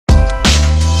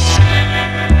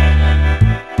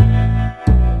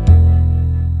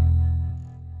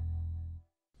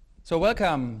So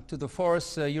welcome to the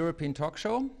fourth European talk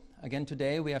show. Again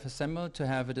today we have assembled to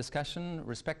have a discussion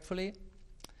respectfully,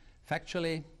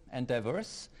 factually and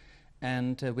diverse.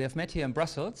 And we have met here in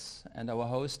Brussels, and our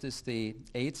host is the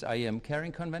AIDS IEM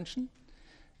Caring Convention.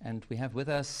 And we have with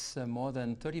us more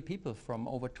than 30 people from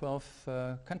over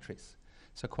 12 countries.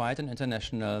 So quite an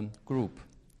international group.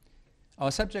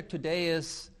 Our subject today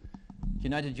is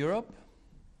United Europe,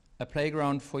 a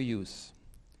playground for youth.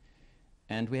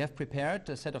 And we have prepared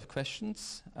a set of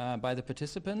questions by the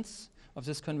participants of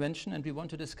this convention, and we want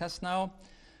to discuss now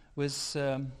with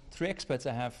three experts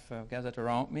I have gathered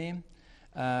around me,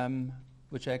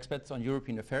 which are experts on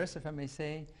European affairs, if I may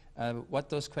say, what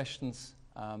those questions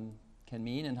can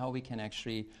mean and how we can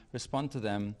actually respond to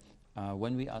them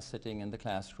when we are sitting in the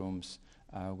classrooms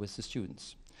with the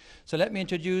students. So let me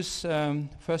introduce,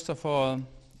 first of all,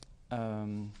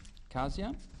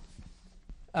 Kasia.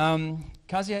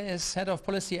 Kasia is head of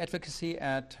policy advocacy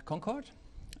at Concord,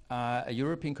 a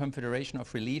European Confederation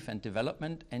of Relief and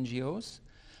Development NGOs,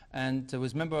 and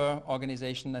was member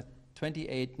organization at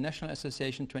 28 national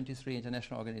associations, 23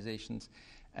 international organizations,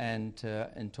 and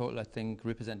in total, I think,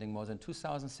 representing more than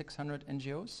 2,600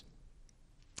 NGOs.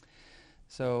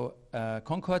 So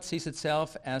Concord sees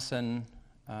itself as an,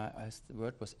 as the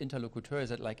word was interlocuteur, is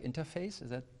that like interface? Is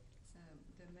that?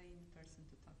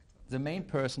 The main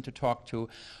person to talk to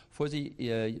for the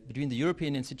between the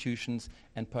European institutions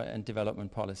and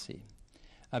development policy.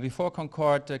 Before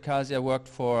Concord, Kasia worked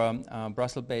for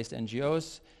Brussels-based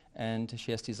NGOs, and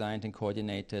she has designed and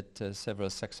coordinated several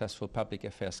successful public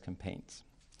affairs campaigns.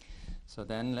 So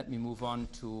then let me move on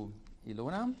to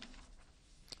Ilona.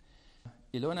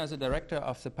 Ilona is the director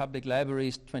of the Public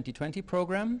Libraries 2020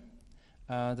 program.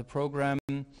 The program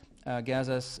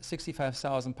gathers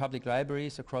 65,000 public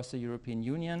libraries across the European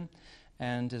Union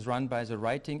and is run by the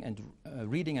Reading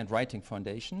and Writing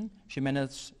Foundation. She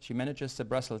manages the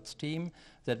Brussels team,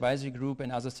 the advisory group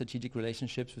and other strategic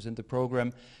relationships within the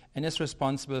program, and is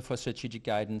responsible for strategic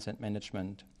guidance and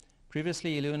management.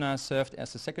 Previously, Ilona served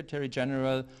as the Secretary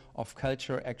General of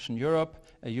Culture Action Europe,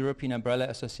 a European umbrella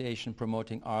association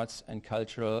promoting arts and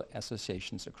cultural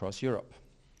associations across Europe.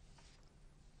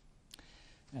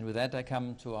 And with that, I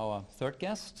come to our third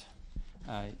guest,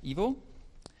 Ivo.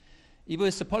 Ivo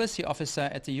is the policy officer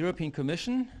at the European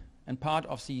Commission and part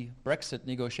of the Brexit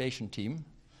negotiation team.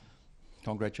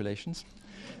 Congratulations.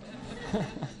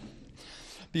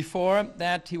 Before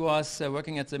that, he was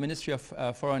working at the Ministry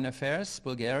of Foreign Affairs,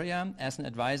 Bulgaria, as an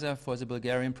advisor for the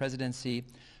Bulgarian presidency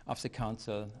of the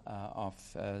Council of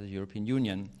the European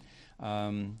Union.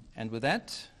 And with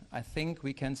that, I think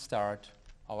we can start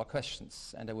our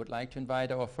questions. And I would like to invite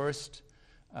our first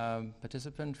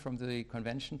participant from the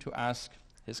convention to ask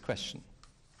his question.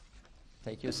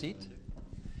 Take your seat.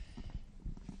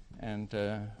 And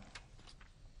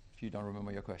if you don't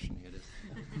remember your question, here it is.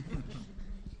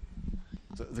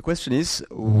 So the question is,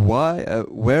 why,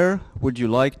 where would you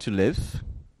like to live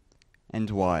and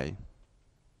why?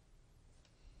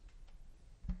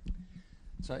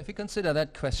 So if you consider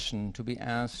that question to be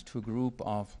asked to a group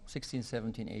of 16,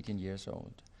 17, 18 years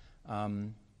old,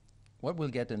 what will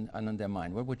get on their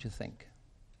mind? What would you think?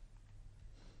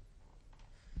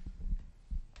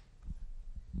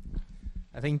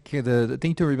 I think the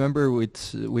thing to remember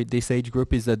with this age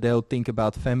group is that they'll think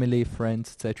about family,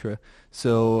 friends, etc.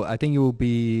 So I think it will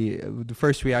be the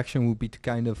first reaction will be to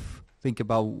kind of think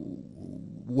about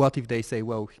what if they say,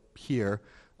 well, here,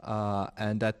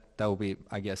 and that will be,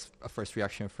 I guess, a first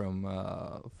reaction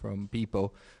from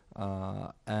people.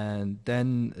 And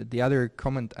then the other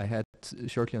comment I had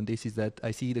shortly on this is that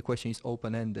I see the question is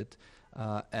open-ended,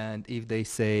 and if they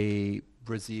say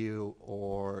Brazil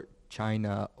or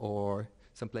China or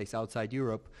someplace outside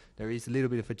Europe, there is a little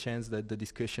bit of a chance that the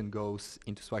discussion goes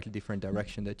into slightly different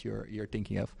direction that you're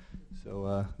thinking of.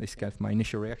 So this is kind of my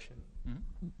initial reaction.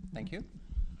 Mm-hmm. Thank you.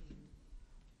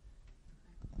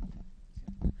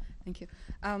 Thank you.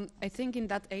 I think in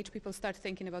that age people start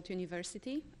thinking about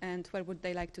university and where would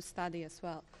they like to study as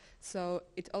well. So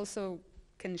it also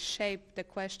can shape the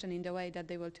question in the way that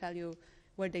they will tell you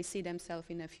where they see themselves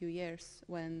in a few years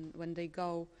when they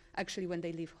go, actually when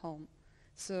they leave home.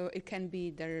 So it can be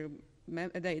their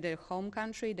home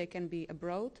country, they can be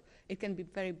abroad, it can be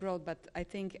very broad, but I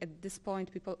think at this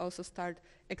point people also start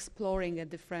exploring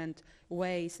different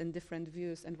ways and different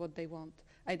views and what they want.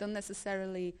 I don't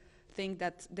necessarily think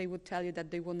that they would tell you that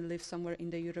they want to live somewhere in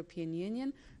the European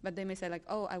Union, but they may say like,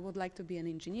 oh, I would like to be an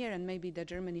engineer and maybe that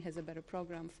Germany has a better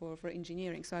program for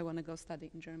engineering, so I want to go study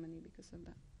in Germany because of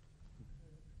that.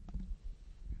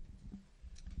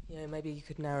 You know, maybe you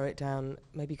could narrow it down,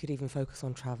 maybe you could even focus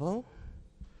on travel,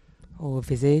 or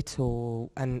visit,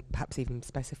 and perhaps even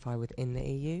specify within the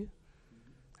EU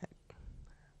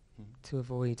to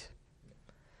avoid.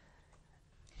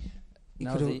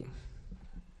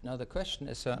 Now the question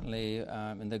is certainly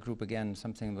in the group again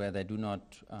something where they do not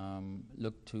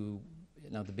look to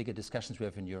the bigger discussions we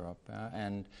have in Europe,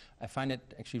 and I find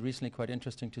it actually recently quite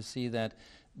interesting to see that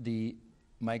the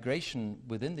migration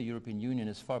within the European Union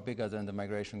is far bigger than the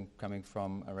migration coming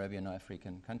from Arabian or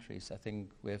African countries. I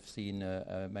think we have seen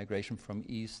a migration from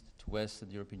east to west in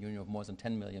the European Union of more than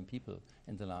 10 million people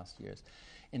in the last years.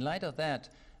 In light of that,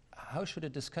 how should a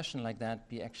discussion like that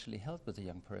be actually held with a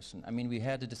young person? I mean, we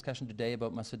had a discussion today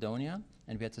about Macedonia,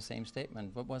 and we had the same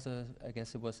statement. What was I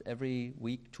guess it was every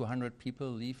week 200 people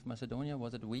leave Macedonia.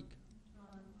 Was it a week?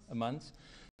 A month?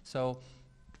 So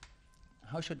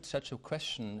how should such a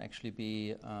question actually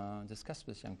be discussed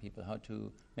with young people? How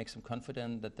to make them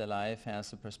confident that their life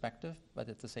has a perspective, but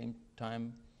at the same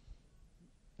time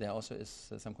there also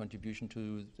is some contribution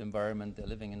to the environment they're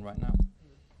living in right now.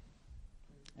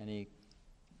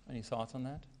 Any thoughts on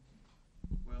that?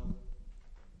 Well,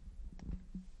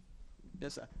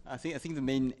 yes, I think the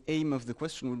main aim of the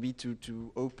question would be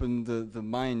to open the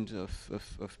mind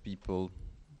of people.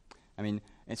 I mean,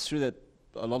 it's true that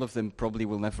a lot of them probably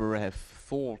will never have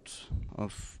thought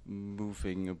of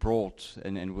moving abroad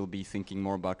and will be thinking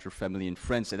more about your family and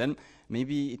friends. And then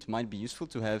maybe it might be useful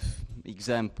to have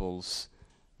examples,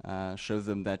 show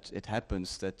them that it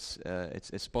happens, that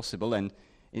it's possible, and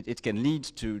it can lead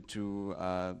to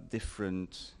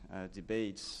different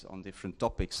debates on different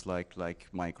topics like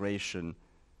migration.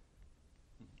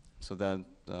 So that,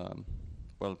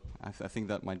 well, I think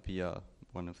that might be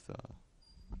one of the...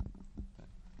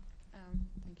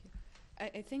 Thank you.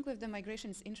 I think with the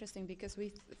migration it's interesting because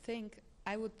we think,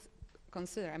 I would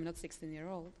consider, I'm not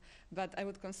 16-year-old, but I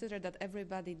would consider that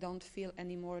everybody don't feel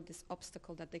anymore this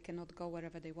obstacle that they cannot go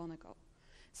wherever they want to go.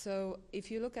 So if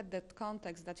you look at that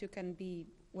context that you can be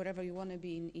wherever you want to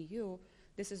be in EU,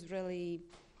 this is really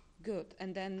good.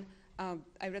 And then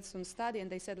I read some study and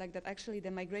they said like that actually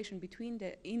the migration between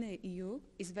in the EU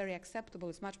is very acceptable.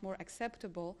 It's much more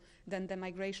acceptable than the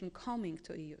migration coming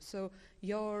to EU. So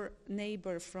your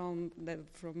neighbor from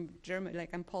Germany,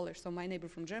 like I'm Polish, so my neighbor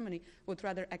from Germany would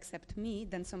rather accept me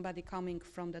than somebody coming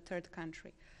from the third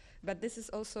country. But this is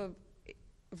also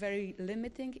very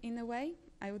limiting in a way,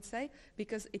 I would say,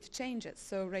 because it changes.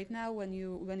 So right now when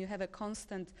you have a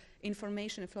constant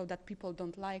information flow that people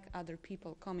don't like other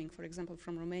people coming, for example,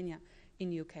 from Romania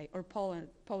in UK, or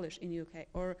Polish in UK,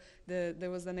 or there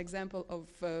was an example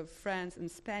of France and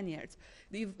Spaniards.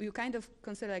 You kind of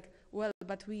consider like, well,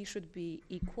 but we should be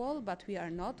equal, but we are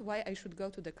not. Why I should go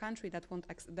to the country that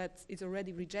that is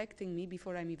already rejecting me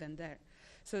before I'm even there?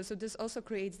 So this also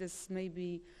creates this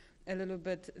maybe a little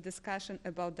bit discussion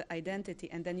about the identity,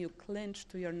 and then you clinch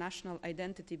to your national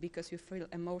identity because you feel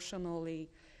emotionally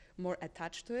more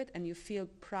attached to it and you feel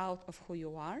proud of who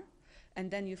you are, and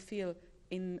then you feel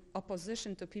in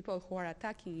opposition to people who are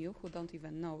attacking you who don't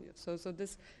even know you. So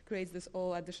this creates this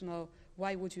all additional,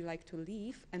 why would you like to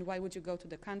leave and why would you go to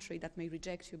the country that may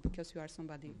reject you because you are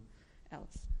somebody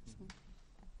else? So.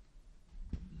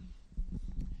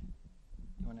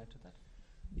 You want to add to that?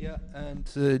 Yeah,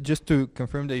 and just to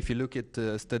confirm that if you look at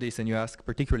studies and you ask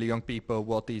particularly young people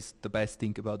what is the best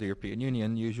thing about the European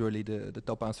Union, usually the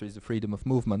top answer is the freedom of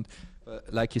movement.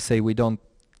 Like you say, we don't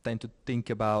tend to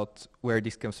think about where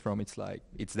this comes from. It's like,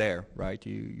 it's there, right?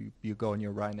 You go on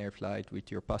your Ryanair flight with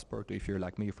your passport, or if you're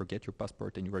like me, you forget your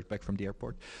passport and you rush back from the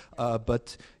airport.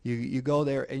 But you go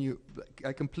there and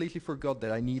I completely forgot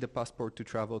that I need a passport to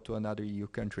travel to another EU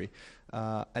country.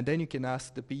 And then you can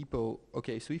ask the people,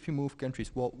 okay, so if you move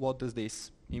countries, what does this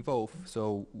involve?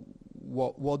 So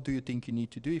what do you think you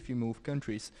need to do if you move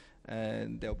countries?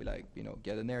 And they'll be like,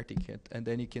 get an air ticket. And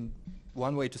then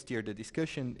one way to steer the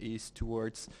discussion is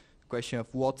towards the question of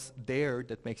what's there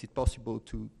that makes it possible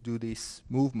to do this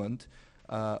movement,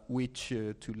 which,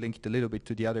 to link it a little bit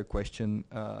to the other question,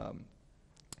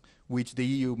 which the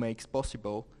EU makes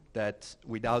possible that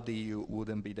without the EU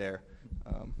wouldn't be there.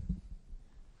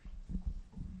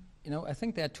 I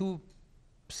think there are two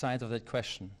sides of that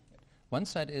question. One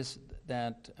side is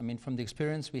that, from the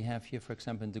experience we have here, for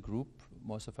example, in the group,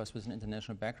 most of us with an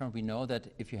international background, we know that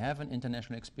if you have an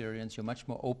international experience, you're much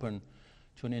more open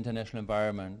to an international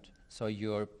environment. So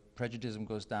your prejudice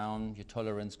goes down, your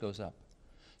tolerance goes up.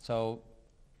 So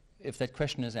if that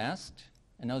question is asked,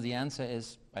 and now the answer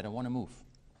is, I don't want to move.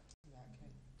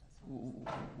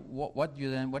 What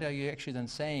are you actually then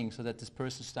saying so that this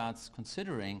person starts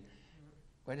considering,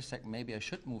 wait a second, maybe I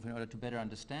should move in order to better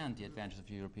understand the advantages of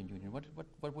the European Union?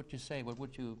 What would you say? How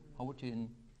would you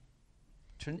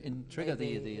trigger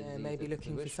maybe, the maybe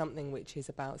looking for wish. something which is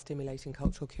about stimulating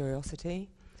cultural curiosity.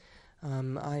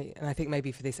 I think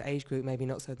maybe for this age group, maybe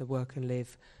not so the work and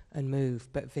live and move,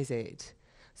 but visit.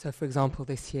 So, for example,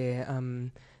 this year,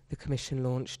 the Commission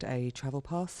launched a travel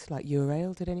pass, like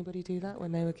Eurail. Did anybody do that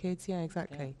when they were kids? Yeah,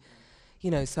 exactly. Yeah.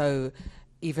 You know, so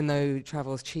even though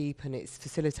travel's cheap and it's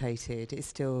facilitated, it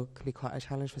still can be quite a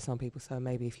challenge for some people. So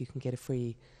maybe if you can get a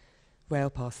free rail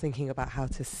pass, thinking about how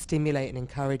to stimulate and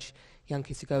encourage young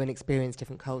kids to go and experience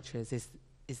different cultures is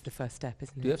the first step,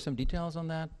 isn't it? Do you have some details on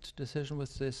that decision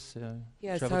with this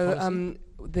Yeah, travel so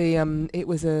policy? it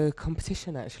was a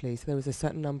competition actually. So there was a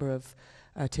certain number of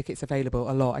tickets available,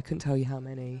 a lot. I couldn't tell you how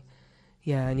many.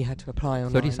 Yeah, and you had to apply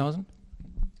online. 30,000?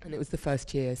 And it was the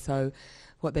first year. So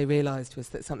what they realised was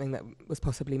that something that was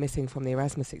possibly missing from the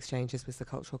Erasmus exchanges was the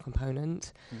cultural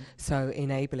component. So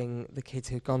enabling the kids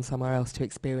who'd gone somewhere else to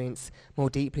experience more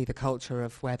deeply the culture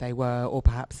of where they were, or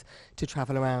perhaps to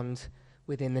travel around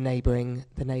within the neighbouring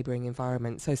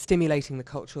environment. So stimulating the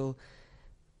cultural,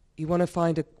 you want to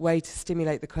find a way to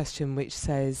stimulate the question which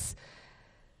says,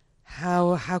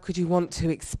 how could you want to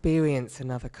experience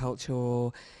another culture,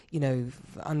 or, you know,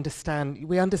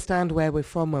 we understand where we're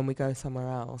from when we go somewhere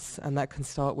else, and that can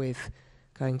start with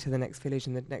going to the next village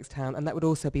and the next town, and that would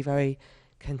also be very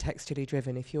contextually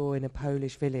driven. If you're in a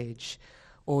Polish village,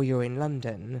 or you're in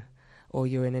London, or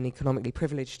you're in an economically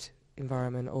privileged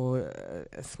environment, or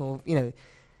a small, you know,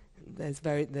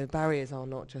 the barriers are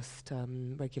not just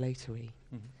regulatory.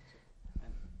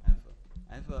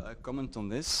 I have a comment on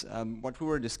this. What we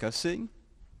were discussing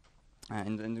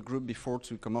in the group before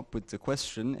to come up with the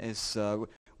question is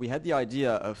we had the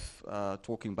idea of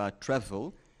talking about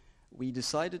travel. We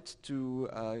decided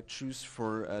to choose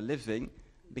for living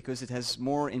because it has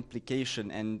more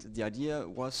implication, and the idea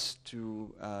was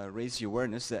to raise the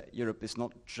awareness that Europe is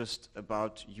not just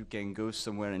about you can go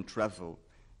somewhere and travel.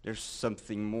 There's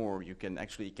something more. It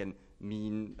can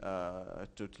mean a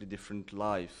totally different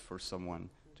life for someone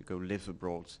to go live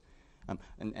abroad.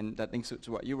 And that links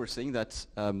to what you were saying, that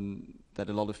that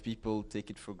a lot of people take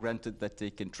it for granted that they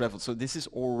can travel. So this is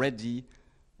already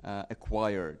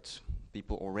acquired.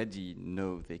 People already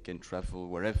know they can travel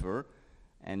wherever,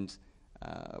 and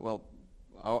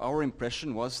our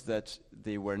impression was that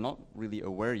they were not really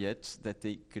aware yet that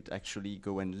they could actually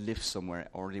go and live somewhere,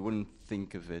 or they wouldn't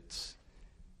think of it.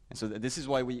 And so this is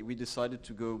why we decided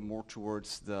to go more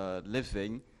towards the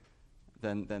living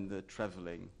than the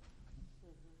traveling.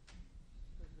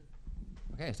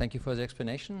 Okay, thank you for the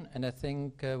explanation. And I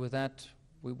think with that,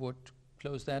 we would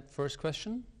close that first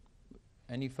question.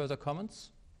 Any further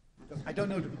comments? I don't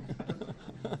know.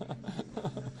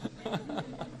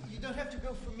 You don't have to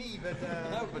go for me, but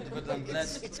No, but I'm glad.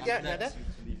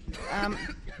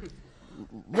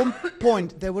 One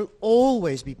point: there will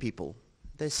always be people.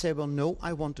 They say, "Well, no,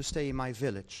 I want to stay in my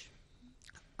village.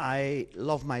 I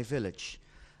love my village.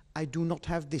 I do not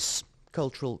have this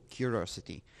cultural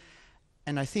curiosity."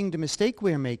 And I think the mistake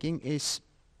we're making is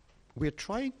we're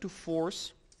trying to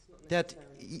force that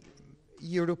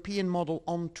European model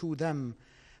onto them.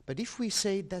 But if we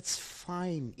say that's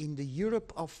fine, in the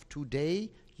Europe of today,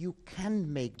 you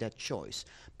can make that choice.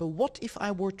 But what if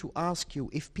I were to ask you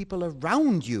if people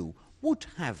around you would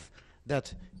have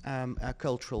that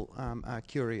cultural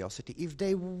curiosity, if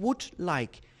they would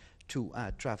like to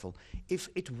travel, if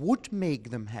it would make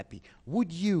them happy,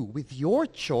 would you, with your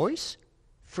choice,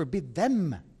 forbid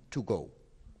them to go?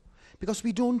 Because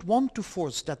we don't want to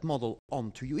force that model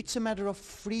onto you. It's a matter of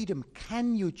freedom.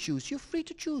 Can you choose? You're free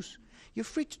to choose. You're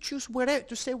free to choose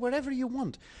to stay wherever you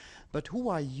want. But who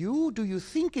are you? Do you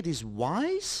think it is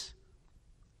wise,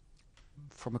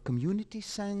 from a community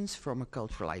sense, from a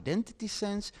cultural identity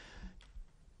sense,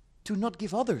 to not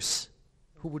give others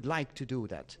who would like to do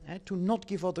that, to not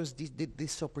give others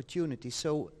this opportunity?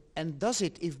 So, and does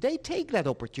it, if they take that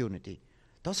opportunity,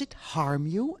 does it harm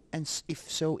you? And if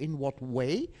so, in what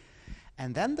way?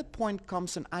 And then the point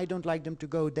comes, and I don't like them to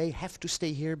go, they have to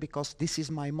stay here because this is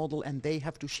my model and they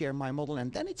have to share my model.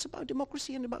 And then it's about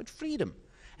democracy and about freedom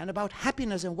and about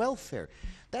happiness and welfare.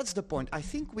 That's the point. I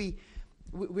think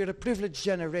we're a privileged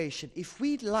generation. If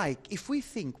we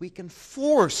think we can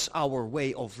force our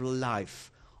way of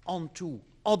life onto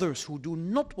others who do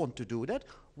not want to do that,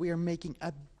 we are making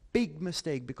a big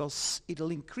mistake, because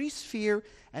it'll increase fear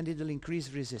and it'll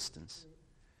increase resistance.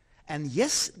 And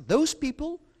yes, those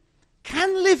people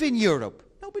can live in Europe.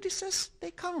 Nobody says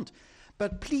they can't.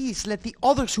 But please let the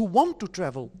others who want to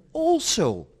travel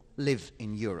also live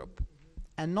in Europe,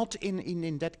 and not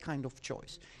in that kind of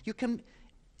choice. You can,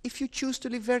 if you choose to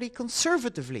live very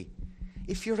conservatively,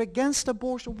 if you're against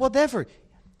abortion, whatever,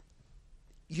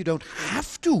 you don't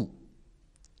have to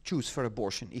choose for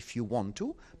abortion if you want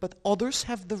to, but others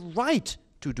have the right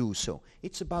to do so.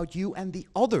 It's about you and the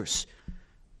others.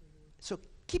 So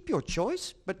keep your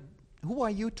choice, but who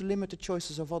are you to limit the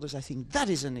choices of others? I think that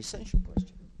is an essential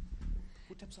question.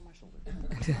 Who taps on my shoulder?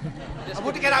 I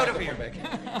want to get out of here. Do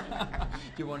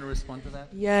you want to respond to that?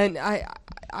 Yeah, and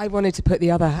I wanted to put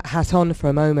the other hat on for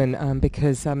a moment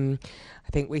because I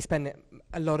think we spend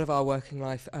a lot of our working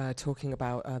life talking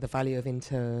about the value of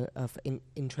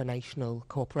intranational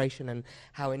cooperation and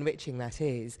how enriching that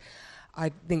is. I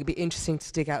think it'd be interesting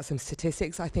to dig out some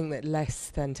statistics. I think that less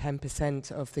than 10%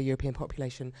 of the European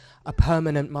population are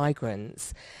permanent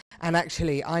migrants. And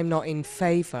actually, I'm not in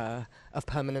favour of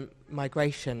permanent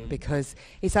migration because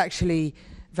it's actually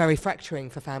very fracturing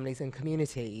for families and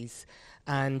communities.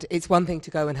 And it's one thing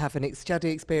to go and have an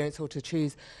study experience or to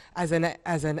choose as an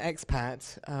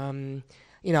expat.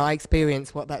 You know, I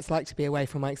experience what that's like to be away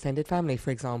from my extended family, for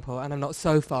example, and I'm not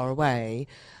so far away.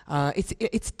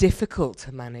 It's difficult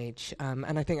to manage,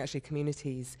 and I think actually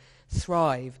communities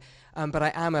thrive. But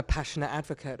I am a passionate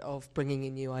advocate of bringing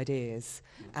in new ideas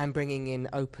and bringing in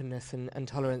openness and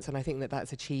tolerance, and I think that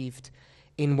that's achieved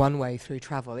in one way through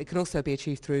travel. It can also be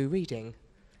achieved through reading,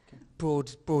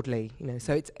 broadly. You know,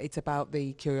 so it's about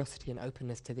the curiosity and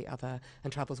openness to the other,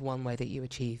 and travel's one way that you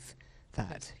achieve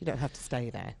that. You don't have to stay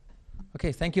there.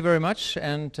 Okay, thank you very much.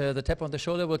 And the tap on the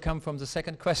shoulder will come from the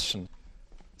second question.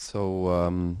 So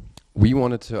we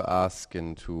wanted to ask,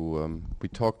 and we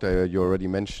talked, you already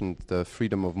mentioned the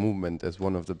freedom of movement as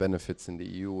one of the benefits in the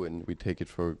EU, and we take it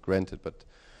for granted, but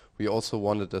we also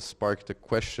wanted to spark the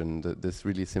question, this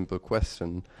really simple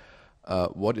question,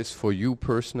 what is for you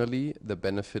personally the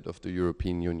benefit of the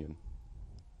European Union?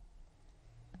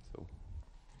 So.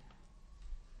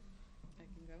 I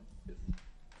can go? Yes.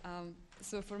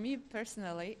 So for me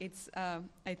personally, it's,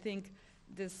 I think,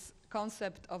 this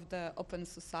concept of the open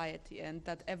society and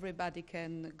that everybody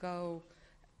can go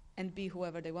and be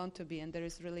whoever they want to be, and there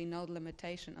is really no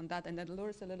limitation on that. And that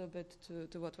lures a little bit to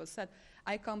what was said.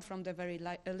 I come from the very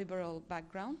liberal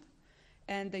background,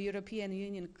 and the European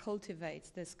Union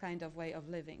cultivates this kind of way of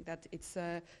living, that it's,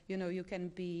 you know, you can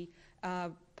be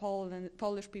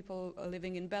Polish people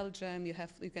living in Belgium, you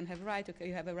can have right,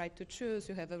 you have a right to choose,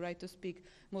 you have a right to speak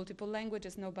multiple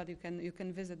languages, you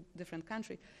can visit different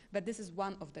countries. But this is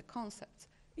one of the concepts.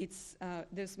 It's,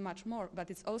 there's much more, but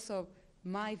it's also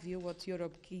my view, what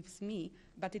Europe gives me,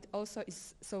 but it also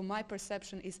is, so my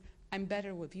perception is I'm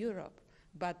better with Europe,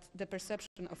 but the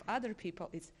perception of other people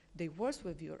is they're worse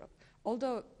with Europe.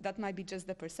 Although that might be just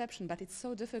the perception, but it's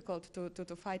so difficult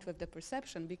to fight with the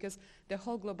perception because the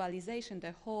whole globalization,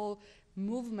 the whole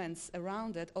movements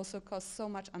around it also cause so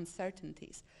much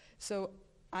uncertainties. So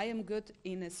I am good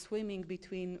in swimming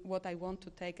between what I want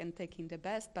to take and taking the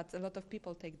best, but a lot of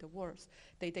people take the worst.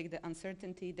 They take the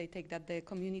uncertainty, they take that the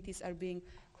communities are being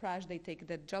crushed, they take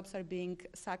that jobs are being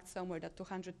sacked somewhere, that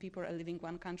 200 people are leaving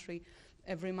one country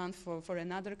every month for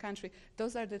another country.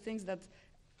 Those are the things that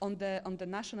on the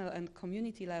national and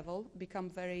community level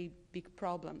become very big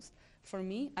problems. For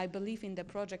me, I believe in the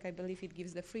project, I believe it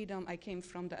gives the freedom. I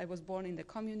was born in the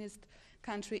communist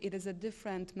country. It is a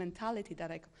different mentality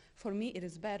that for me it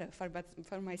is better, but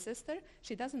for my sister,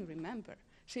 she doesn't remember.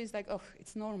 She's like, oh,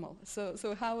 it's normal. So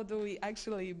how do we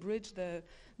actually bridge the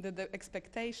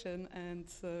expectation and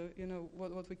you know,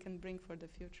 what we can bring for the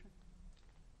future?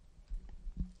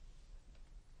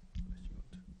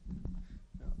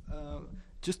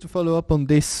 Just to follow up on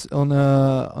this, on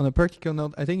a practical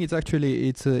note, I think it's actually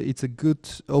it's a good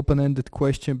open-ended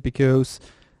question because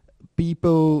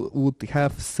people would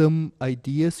have some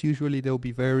ideas. Usually they'll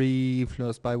be very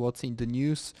influenced by what's in the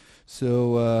news.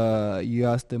 So you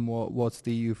ask them what's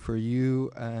the EU for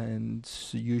you, and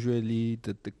usually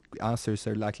the answers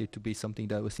are likely to be something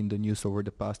that was in the news over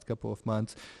the past couple of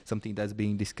months, something that's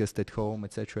being discussed at home,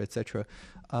 etc., etc.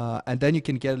 And then you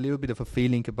can get a little bit of a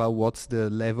feeling about what's the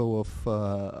level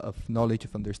of knowledge,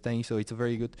 of understanding. So it's a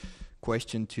very good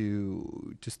question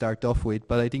to start off with,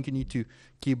 but I think you need to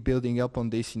keep building up on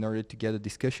this in order to get a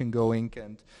discussion going.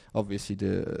 And obviously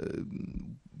the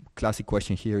classic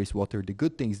question here is, what are the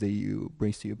good things that EU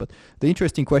brings to you? But the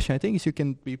interesting question, I think, is you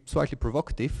can be slightly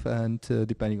provocative and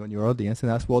depending on your audience,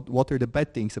 and ask what are the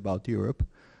bad things about Europe,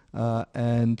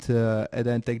 and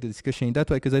then take the discussion in that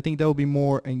way, because I think that will be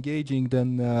more engaging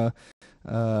than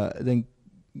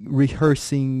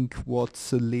rehearsing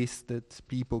what's a list that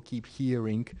people keep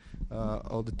hearing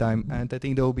all the time. And I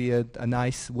think that will be a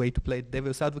nice way to play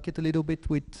devil's advocate a little bit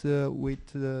with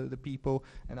the people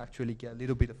and actually get a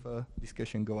little bit of a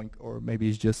discussion going. Or maybe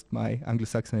it's just my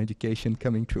Anglo-Saxon education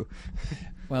coming through.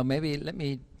 Well, maybe let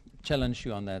me challenge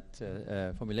you on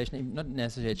that formulation, not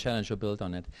necessarily challenge or build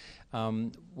on it.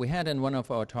 We had in one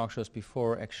of our talk shows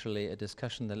before actually a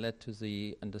discussion that led to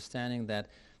the understanding that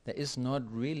there is not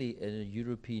really a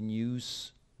European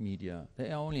news media.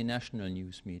 There are only national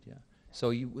news media.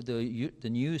 So the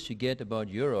news you get about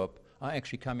Europe are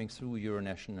actually coming through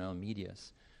Euronational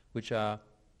medias, which are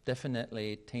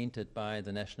definitely tainted by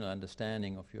the national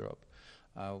understanding of Europe.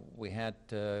 We had,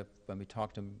 when we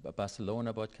talked in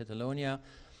Barcelona about Catalonia,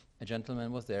 a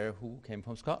gentleman was there who came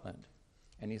from Scotland.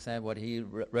 And he said what he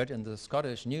read in the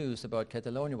Scottish news about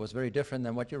Catalonia was very different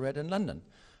than what you read in London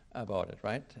about it,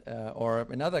 right? Or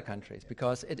in other countries,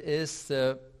 because it is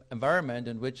the environment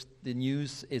in which the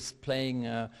news is playing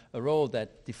a role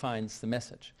that defines the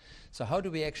message. So how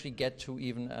do we actually get to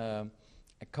even a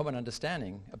common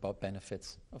understanding about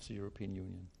benefits of the European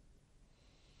Union?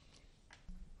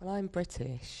 Well, I'm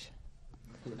British.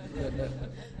 We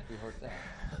heard that.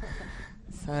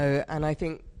 So, and I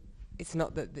think it's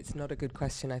not that it's not a good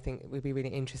question. I think it would be really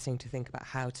interesting to think about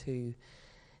how to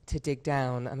dig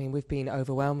down. I mean, we've been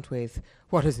overwhelmed with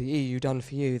what has the EU done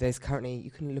for you? There's currently, you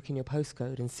can look in your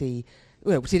postcode and see,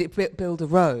 well, did it build a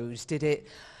road? Did it?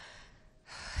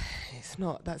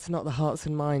 That's not the hearts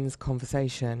and minds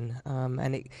conversation,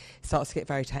 and it starts to get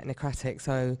very technocratic.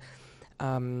 So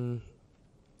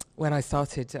when I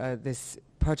started this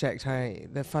project,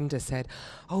 the funder said,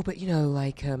 oh, but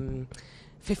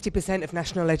 50% of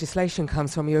national legislation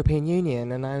comes from European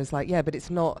Union. And I was like, yeah, but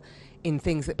it's not in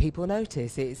things that people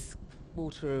notice. It's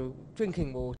water,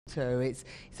 drinking water. It's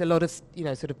a lot of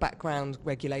sort of background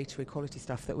regulatory quality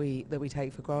stuff that we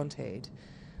take for granted.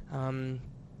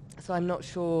 So I'm not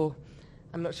sure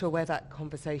where that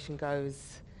conversation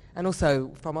goes. And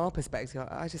also from our perspective,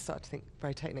 I just start to think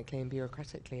very technically and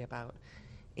bureaucratically about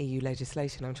EU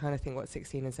legislation. I'm trying to think what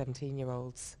 16 and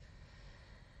 17-year-olds.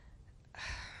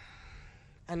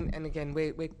 And again,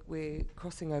 we're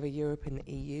crossing over Europe and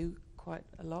the EU quite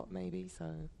a lot, maybe.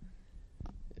 So.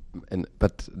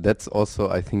 But that's also,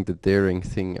 I think, the daring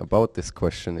thing about this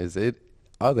question is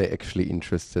are they actually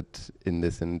interested in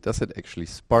this, and does it actually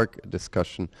spark a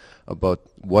discussion about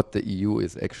what the EU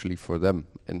is actually for them?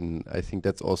 And I think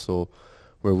that's also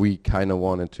where we kind of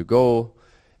wanted to go.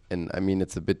 And I mean,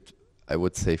 it's a bit, I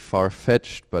would say,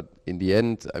 far-fetched, but in the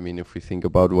end, I mean, if we think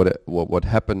about what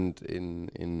happened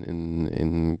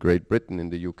in Great Britain, in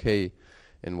the UK,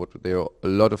 and what they're a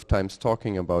lot of times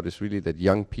talking about is really that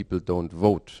young people don't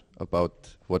vote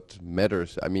about what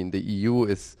matters. I mean, the EU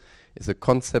is a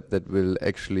concept that will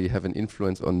actually have an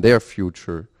influence on their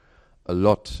future a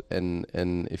lot. And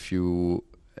if you,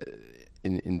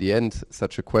 in the end,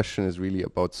 such a question is really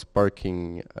about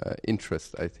sparking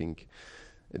interest, I think.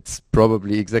 It's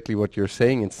probably exactly what you're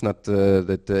saying. It's not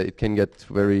that it can get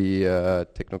very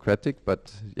technocratic,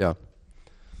 but yeah.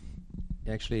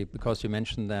 Actually, because you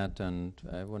mentioned that, and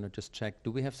I want to just check,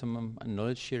 do we have some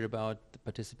knowledge here about the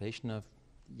participation of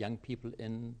young people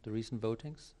in the recent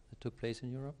votings that took place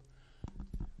in Europe?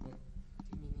 Do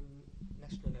you mean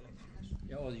national elections?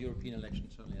 Yeah, or the European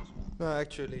elections certainly as well. No,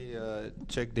 actually,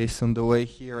 check this on the way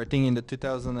here. I think in the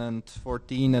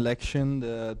 2014 election,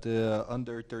 the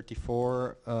under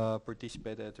 34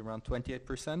 participated around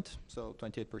 28%, so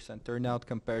 28% turnout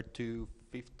compared to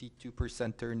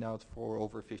 52% turnout for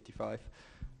over 55.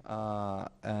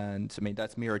 And I mean,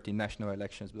 that's mirrored in national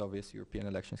elections, but obviously European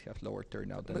elections have lower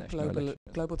turnout than national elections.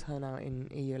 Global turnout in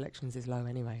EU elections is low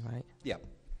anyway, right? Yeah.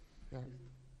 Yeah.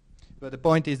 But the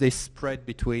point is they spread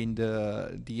between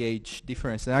the age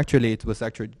difference. And actually it was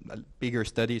actually a bigger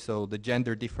study, so the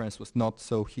gender difference was not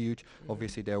so huge. Mm-hmm.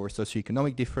 Obviously there were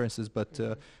socioeconomic differences, but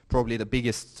probably the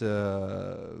biggest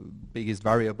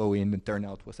variable in the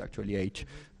turnout was actually age.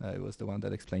 Mm-hmm. It was the one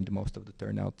that explained the most of the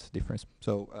turnout difference.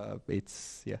 So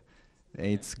it's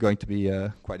going to be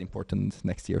quite important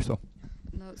next year. So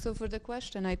for the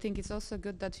question, I think it's also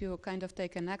good that you kind of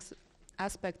take an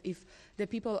aspect if the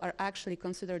people are actually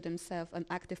consider themselves an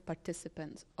active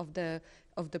participant of the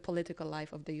political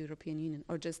life of the European Union,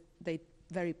 or just they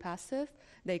very passive.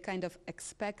 They kind of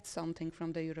expect something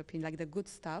from the European, like the good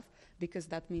stuff, because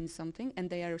that means something, and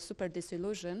they are super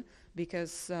disillusioned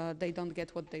because they don't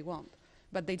get what they want.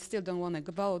 But they still don't want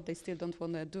to vote. They still don't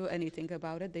want to do anything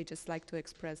about it. They just like to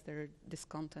express their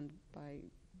discontent by,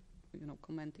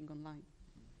 commenting online.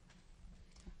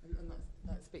 And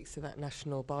that speaks to that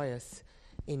national bias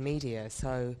in media.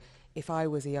 So if I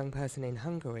was a young person in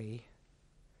Hungary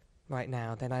right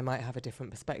now, then I might have a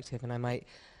different perspective, and I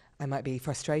might be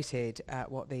frustrated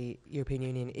at what the European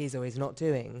Union is or is not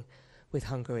doing with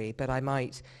Hungary, but I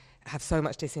might have so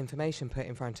much disinformation put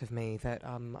in front of me that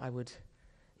I would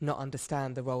not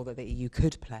understand the role that the EU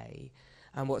could play.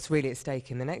 And what's really at stake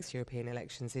in the next European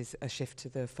elections is a shift to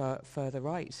the further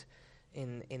right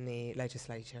in the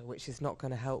legislature, which is not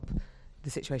going to help the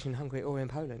situation in Hungary or in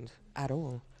Poland at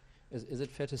all. Is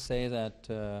it fair to say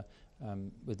that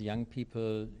with young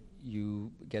people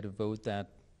you get a vote that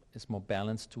is more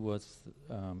balanced towards,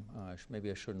 maybe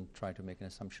I shouldn't try to make an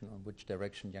assumption on which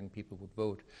direction young people would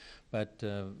vote, but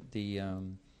to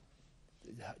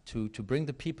bring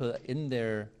the people in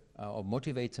there or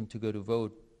motivate them to go to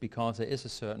vote, because there is a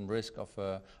certain risk of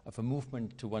a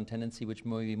movement to one tendency which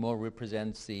maybe more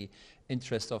represents the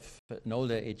interest of an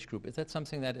older age group. Is that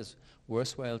something that is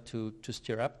worthwhile to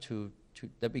steer up to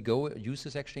that we go use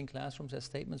this actually in classrooms as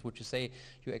statements? Would you say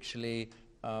you actually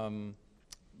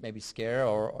maybe scare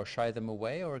or shy them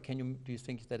away, or do you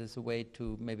think that is a way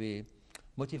to maybe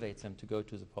motivate them to go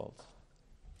to the polls?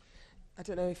 I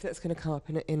don't know if that's going to come up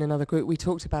in another group. We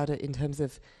talked about it in terms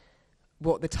of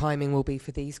what the timing will be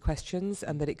for these questions,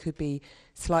 and that it could be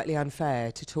slightly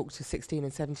unfair to talk to 16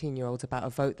 and 17-year-olds about a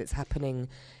vote that's happening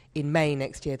in May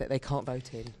next year that they can't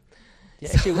vote in. Yeah,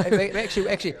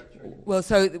 actually, well,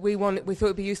 so we thought it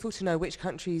would be useful to know which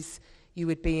countries you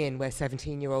would be in where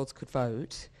 17-year-olds could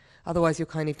vote. Otherwise, you're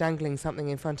kind of dangling something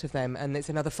in front of them, and it's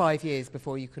another 5 years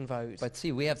before you can vote. But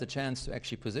see, we have the chance to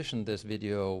actually position this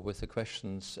video with the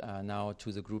questions now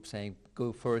to the group saying,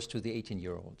 go first to the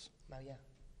 18-year-olds. Oh, yeah.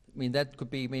 I mean, that could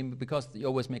be, because you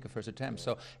always make a first attempt.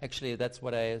 So actually, that's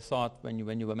what I thought when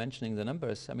you were mentioning the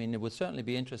numbers. I mean, it would certainly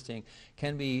be interesting.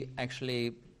 Can we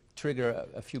actually trigger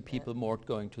a few people more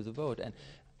going to the vote? And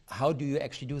how do you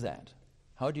actually do that?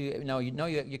 How do you, now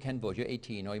you can vote, you're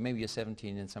 18, or maybe you're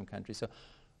 17 in some countries. So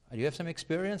do you have some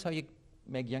experience how you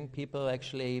make young people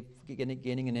actually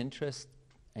gaining an interest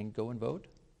and go and vote?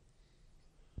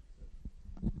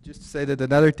 Just to say that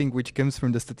another thing which comes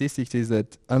from the statistics is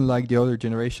that unlike the older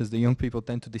generations, the young people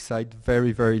tend to decide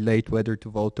very, very late whether to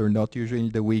vote or not, usually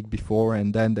the week before,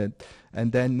 and then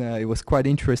it was quite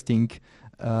interesting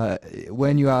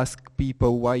when you ask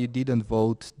people why you didn't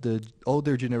vote. The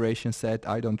older generation said,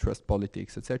 "I don't trust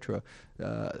politics," etc.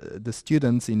 The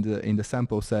students in the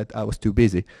sample said, "I was too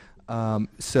busy."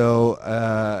 So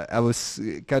I was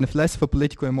kind of less for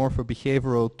political and more for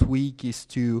behavioral tweak, is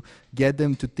to get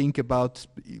them to think about,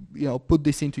 put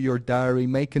this into your diary,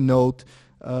 make a note,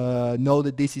 know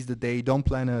that this is the day, don't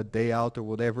plan a day out or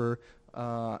whatever.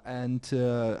 And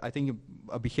I think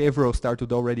a behavioral start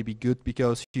would already be good,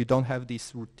 because you don't have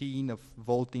this routine of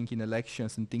voting in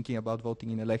elections and thinking about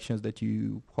voting in elections that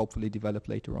you hopefully develop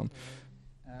later on.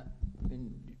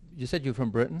 You said you're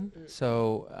from Britain,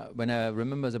 so when I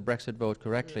remember the Brexit vote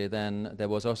correctly, then there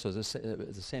was also the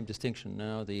same distinction.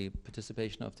 The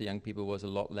participation of the young people was a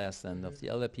lot less than of the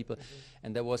elder people,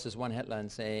 and there was this one headline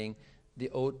saying, "The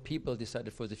old people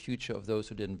decided for the future of those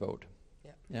who didn't vote."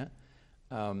 Yeah.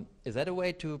 Is that a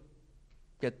way to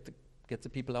get the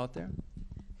people out there?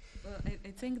 Well,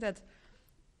 I think that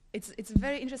it's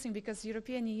very interesting, because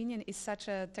European Union is such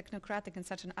a technocratic and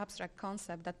such an abstract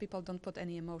concept that people don't put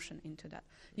any emotion into that.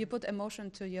 You put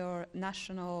emotion to your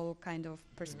national kind of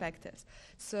perspectives.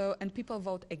 So, and people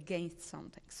vote against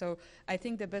something. So I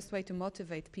think the best way to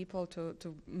motivate people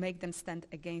to make them stand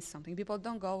against something. People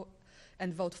don't go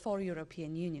and vote for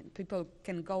European Union. People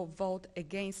can go vote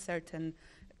against certain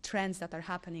trends that are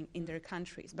happening in their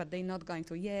countries, but they're not going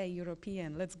to, yay,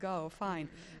 European, let's go, fine,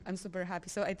 I'm super happy.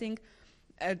 So I think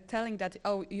telling that,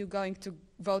 oh, you're going to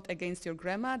vote against your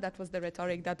grandma, that was the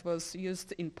rhetoric that was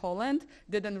used in Poland,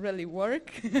 didn't really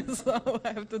work. So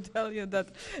I have to tell you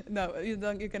that, no,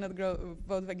 you cannot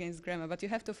vote against grandma, but you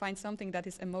have to find something that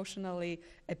is emotionally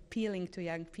appealing to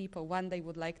young people, one they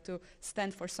would like to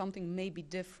stand for something maybe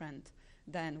different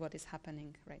than what is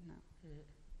happening right now.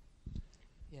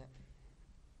 Yeah.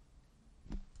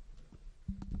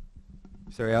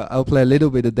 Sorry, I'll play a little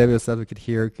bit of devil's advocate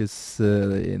here, because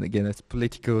again, it's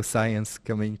political science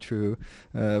coming through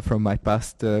from my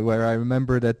past, where I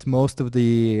remember that most of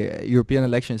the European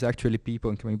elections, actually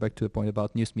people, and coming back to the point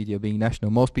about news media being national,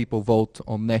 most people vote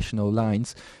on national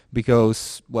lines,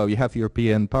 because, well, you have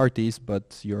European parties,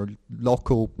 but your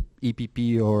local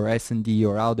EPP or S&D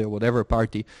or ALDE or whatever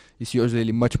party is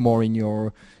usually much more in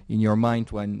your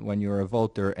mind when you're a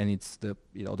voter, and it's the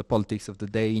politics of the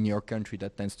day in your country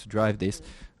that tends to drive this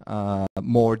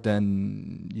more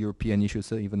than European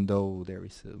issues, even though there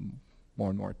is more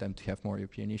and more attempt to have more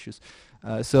European issues.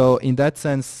 So in that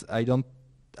sense, I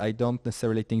don't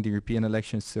necessarily think the European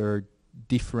elections are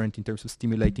different in terms of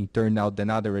stimulating turnout than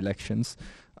other elections.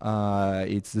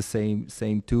 It's the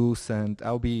same tools, and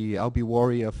I'll be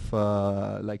worried of,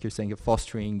 like you're saying, of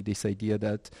fostering this idea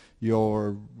that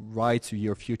your rights,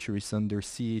 your future is under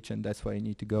siege, and that's why you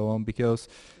need to go on. Because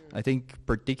I think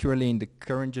particularly in the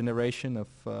current generation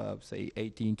of say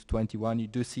 18 to 21, you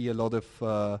do see a lot of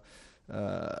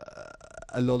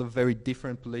very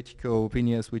different political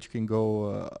opinions which can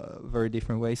go very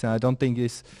different ways, and I don't think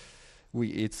it's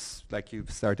like you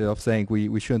started off saying,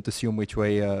 we shouldn't assume which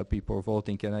way people are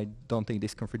voting, and I don't think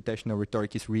this confrontational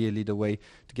rhetoric is really the way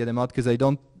to get them out, because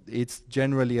it's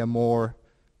generally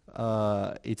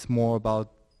it's more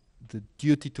about the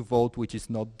duty to vote, which is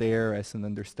not there as an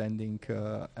understanding,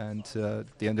 and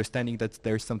the understanding that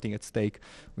there's something at stake,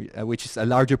 which is a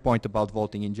larger point about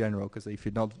voting in general, because if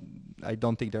you're not, I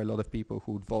don't think there are a lot of people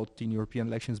who would vote in European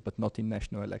elections but not in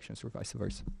national elections, or vice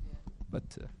versa.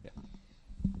 But yeah.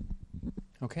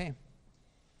 Okay.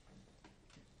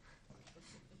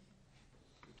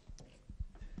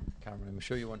 Carmen, I'm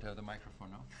sure you want to have the microphone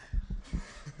now.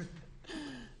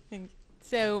 Thank you.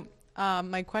 So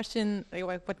my question,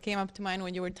 what came up to mind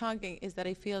when you were talking, is that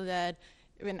I feel that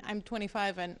when I'm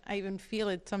 25, and I even feel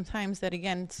it sometimes that,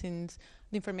 again, since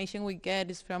the information we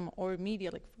get is from our media,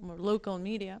 like from our local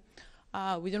media,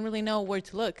 we don't really know where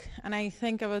to look. And I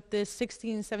think about this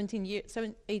 16,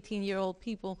 18-year-old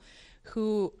people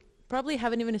who probably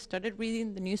haven't even started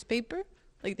reading the newspaper.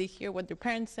 Like, they hear what their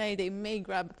parents say, they may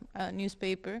grab a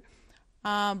newspaper,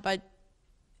 but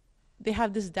they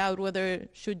have this doubt whether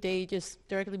should they just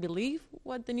directly believe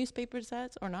what the newspaper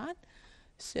says or not.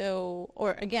 So,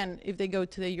 or again, if they go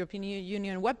to the European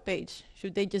Union webpage,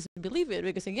 should they just believe it?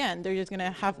 Because again, they're just going to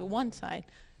have one side.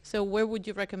 So where would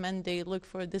you recommend they look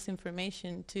for this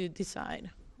information to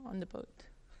decide on the vote?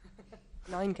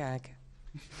 9gag.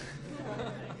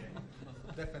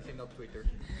 Definitely not Twitter.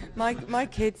 My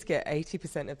kids get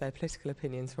 80% of their political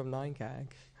opinions from 9gag,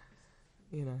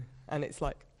 you know, and it's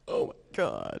like, oh my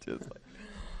God, it's like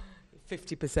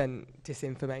 50%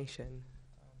 disinformation.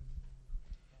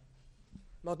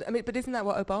 I mean, but isn't that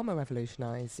what Obama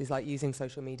revolutionized? Is like using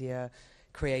social media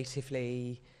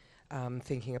creatively,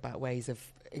 thinking about ways of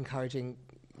encouraging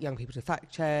young people to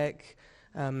fact check,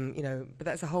 you know, but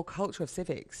that's a whole culture of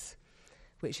civics,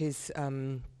 which is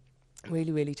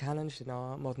really, really challenged in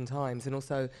our modern times. And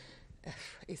also,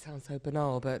 it sounds so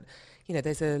banal, but, you know,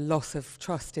 there's a loss of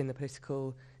trust in the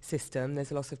political system.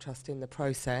 There's a loss of trust in the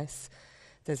process.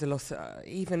 There's a loss,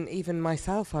 even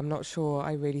myself, I'm not sure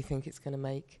I really think it's going to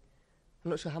make, I'm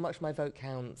not sure how much my vote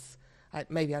counts.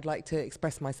 Maybe I'd like to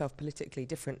express myself politically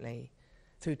differently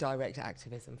through direct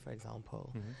activism, for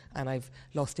example. Mm-hmm. And I've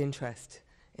lost interest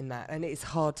in that. And it's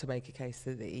hard to make a case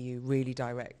that the EU really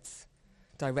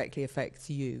directly affects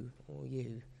you or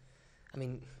you. I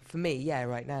mean, for me, yeah,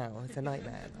 right now, it's a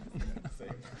nightmare.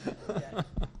 Yeah.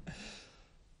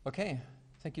 Okay,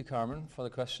 thank you, Carmen, for the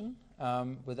question.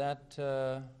 With that,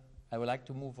 I would like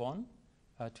to move on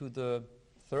to the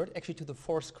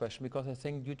fourth question, because I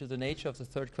think due to the nature of the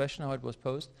third question, how it was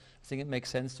posed, I think it makes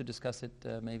sense to discuss it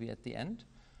maybe at the end.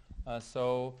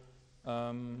 So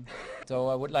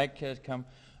I would like to come,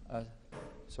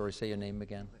 sorry, say your name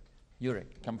again.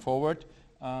 Jorik, come forward.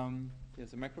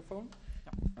 Here's the microphone.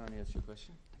 Yeah. And here's your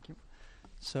question. Thank you.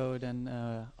 So then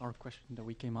our question that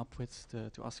we came up with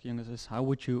to ask you is, how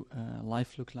would your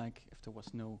life look like if there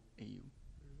was no EU?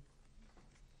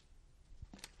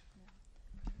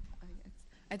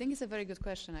 I think it's a very good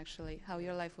question, actually, how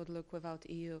your life would look without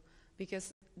EU,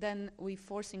 because then we're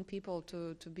forcing people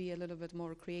to be a little bit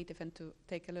more creative and to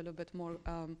take a little bit more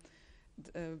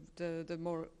the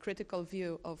more critical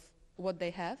view of what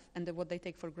they have and what they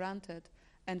take for granted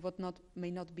and what may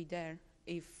not be there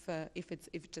if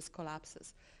it just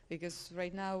collapses. Because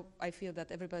right now I feel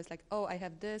that everybody's like, oh, I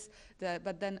have this,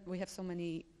 but then we have so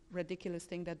many ridiculous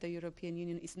things that the European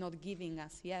Union is not giving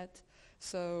us yet.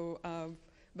 So.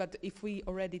 But if we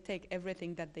already take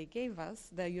everything that they gave us,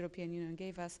 the European Union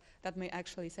gave us, that may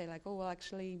actually say like, oh, well,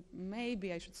 actually,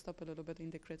 maybe I should stop a little bit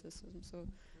in the criticism. So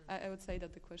I would say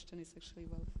that the question is actually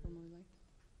well formulated.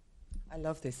 I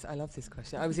love this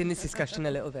question. I was in this discussion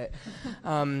a little bit.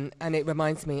 And it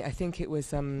reminds me, I think it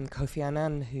was Kofi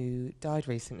Annan who died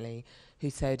recently, who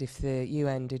said if the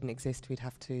UN didn't exist, we'd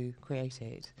have to create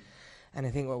it. And I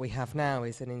think what we have now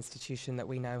is an institution that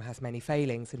we know has many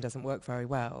failings and doesn't work very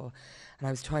well. And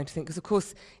I was trying to think, because of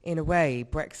course, in a way,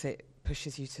 Brexit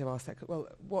pushes you to ask that, well,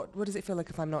 what does it feel like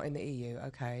if I'm not in the EU?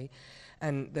 Okay.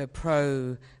 And the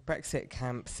pro-Brexit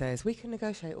camp says, we can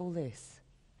negotiate all this.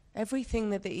 Everything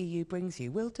that the EU brings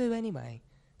you, we'll do anyway.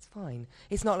 It's fine.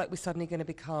 It's not like we're suddenly going to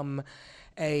become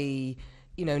a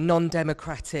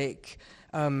non-democratic,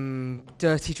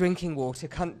 dirty drinking water.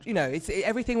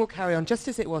 Everything will carry on just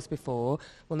as it was before.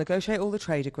 We'll negotiate all the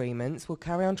trade agreements. We'll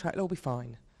carry on track. It'll be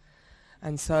fine.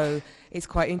 And so it's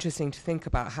quite interesting to think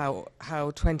about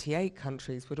how 28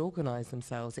 countries would organise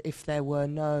themselves if there were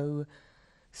no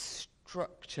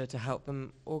structure to help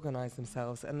them organise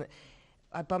themselves. And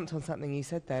I bumped on something you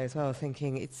said there as well,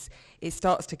 thinking it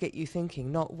starts to get you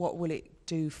thinking, not what will it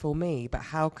do for me, but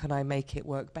how can I make it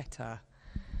work better?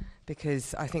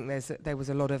 Because I think there was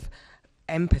a lot of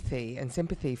empathy and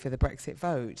sympathy for the Brexit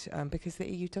vote, because the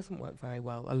EU doesn't work very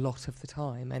well a lot of the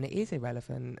time, and it is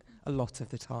irrelevant a lot of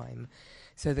the time.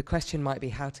 So the question might be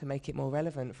how to make it more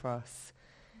relevant for us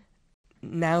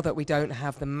now that we don't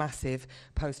have the massive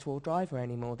post-war driver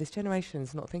anymore. This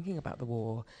generation's not thinking about the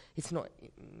war. It's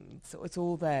it's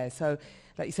all there. So,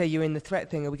 like you say, you're in the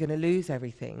threat thing. Are we going to lose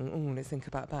everything? Let's think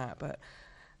about that. But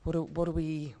what do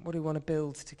we want to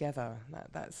build together?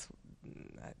 That's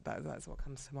what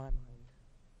comes to my mind.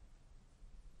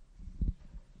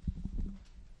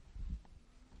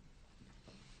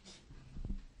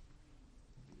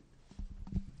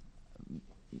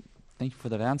 Thank you for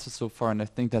that answer so far, and I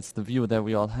think that's the view that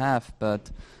we all have, but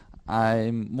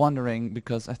I'm wondering,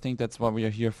 because I think that's what we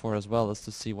are here for as well, is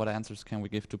to see what answers can we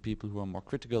give to people who are more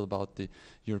critical about the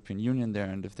European Union there,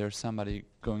 and if there's somebody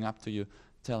going up to you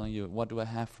telling you, what do I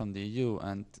have from the EU,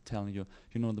 and telling you,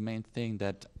 the main thing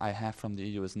that I have from the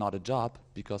EU is not a job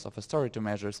because of austerity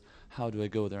measures, how do I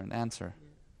go there and answer?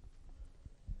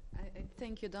 I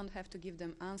think you don't have to give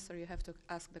them answer, you have to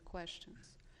ask the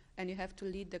questions. And you have to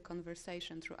lead the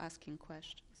conversation through asking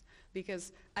questions.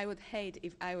 Because I would hate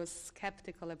if I was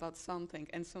skeptical about something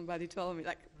and somebody told me,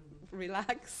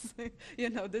 relax,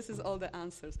 this is all the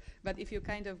answers. But if you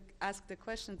kind of ask the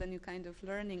question, then you're kind of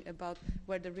learning about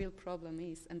where the real problem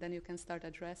is, and then you can start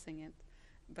addressing it.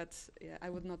 But I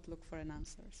would not look for an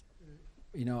answers.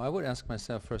 I would ask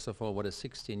myself, first of all, what a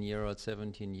 16-year-old,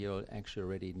 17-year-old actually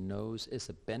already knows is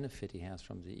a benefit he has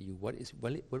from the EU. What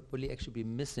will he actually be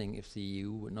missing if the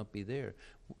EU would not be there?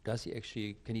 Can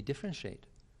he differentiate?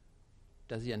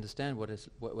 Does he understand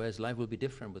where his life will be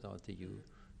different without the EU?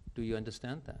 Do you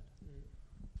understand that?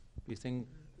 Do you think?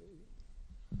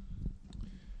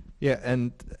 Yeah,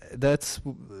 and that's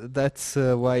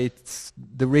why it's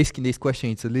the risk in this question.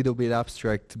 It's a little bit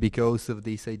abstract because of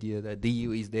this idea that the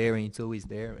EU is there and it's always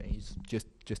there, and it's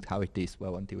just how it is.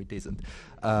 Well, until it isn't.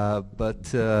 But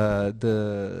the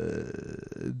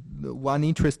one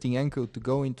interesting angle to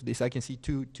go into this, I can see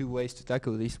two ways to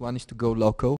tackle this. One is to go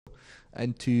local,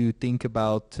 and to think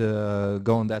about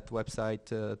go on that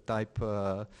website, type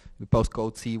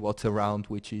postcode, see what's around,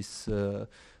 which is.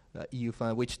 EU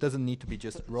fund, which doesn't need to be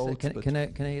just roads.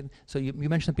 So you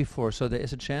mentioned before. So there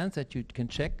is a chance that you can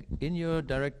check in your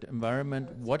direct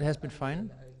environment what has been fine.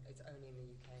 It's only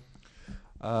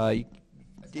in the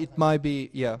UK. It might be,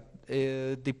 yeah.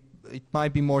 It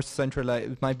might be more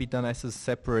centralized. It might be done as a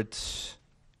separate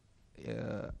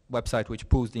website which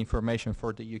pulls the information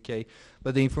for the UK.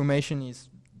 But the information is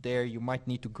there. You might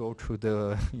need to go through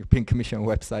the European Commission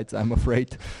websites, I'm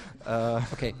afraid.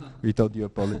 Okay. We told you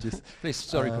apologies. Please,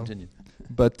 continue.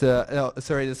 But no,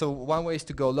 sorry. So one way is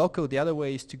to go local. The other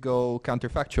way is to go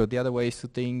counterfactual. The other way is to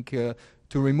think to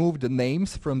remove the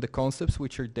names from the concepts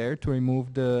which are there. To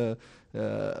remove the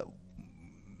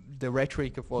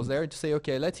rhetoric of what's there. To say,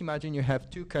 okay, let's imagine you have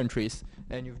two countries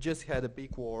and you've just had a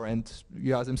big war, and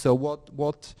you ask them, so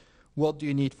what do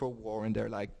you need for war? And they're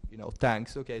like,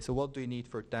 tanks. Okay, so what do you need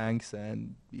for tanks?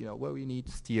 And well, you need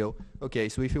steel. Okay,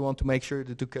 so if you want to make sure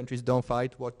the two countries don't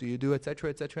fight, what do you do, etc.,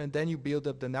 etc. And then you build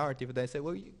up the narrative, and then say,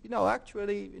 well,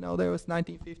 actually, there was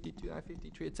 1952,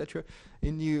 1953, etc.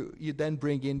 And you then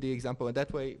bring in the example, and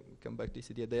that way, we come back to this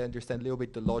idea. They understand a little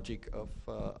bit the logic of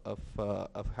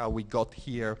how we got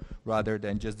here, rather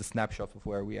than just the snapshot of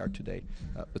where we are today.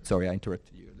 But sorry, I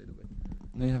interrupted you a little bit.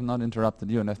 They have not interrupted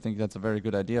you, and I think that's a very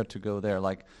good idea to go there.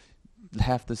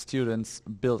 Have the students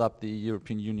build up the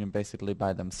European Union basically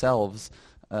by themselves,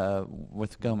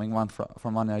 with going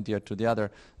from one idea to the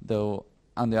other. Though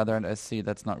on the other hand, I see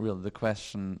that's not really the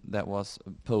question that was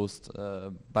posed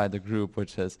by the group,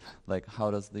 which is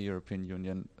how does the European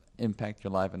Union impact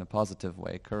your life in a positive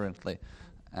way currently?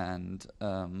 And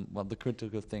the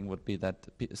critical thing would be that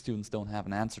students don't have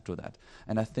an answer to that.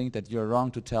 And I think that you're wrong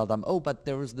to tell them, but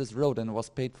there was this road and it was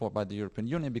paid for by the European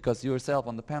Union, because you yourself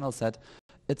on the panel said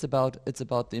it's about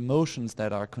the emotions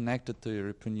that are connected to the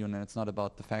European Union. It's not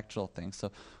about the factual things.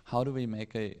 So how do we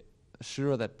make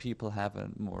sure that people have a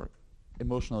more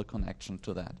emotional connection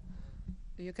to that?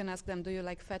 You can ask them, do you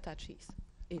like feta cheese?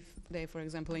 if they, for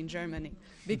example, in Germany,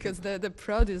 because the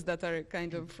produce that are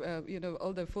kind of,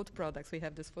 all the food products, we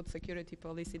have this food security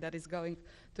policy that is going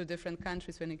to different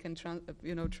countries when you can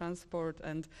transport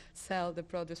and sell the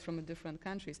produce from different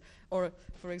countries. Or,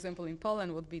 for example, in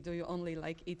Poland would be, do you only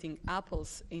like eating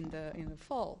apples in the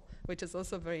fall, which is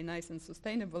also very nice and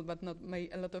sustainable, but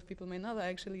a lot of people may not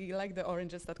actually like the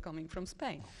oranges that coming from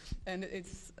Spain. And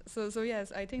it's, so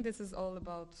yes, I think this is all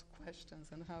about questions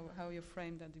and how you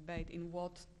frame the debate in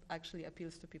what actually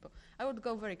appeals to people. I would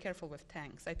go very careful with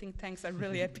tanks. I think tanks are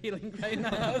really appealing right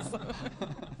now. So.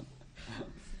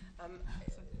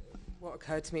 What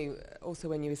occurred to me also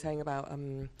when you were saying about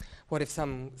what if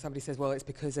somebody says, well, it's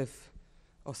because of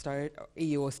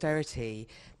EU austerity,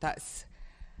 that's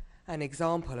an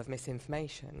example of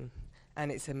misinformation,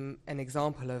 and it's an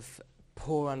example of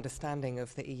poor understanding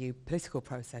of the EU political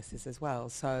processes as well.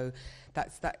 So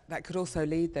that could also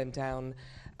lead them down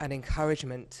an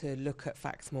encouragement to look at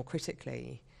facts more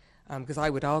critically. Because I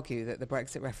would argue that the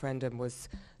Brexit referendum was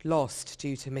lost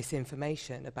due to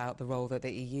misinformation about the role that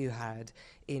the EU had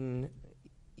in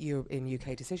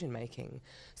UK decision-making.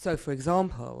 So, for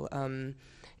example,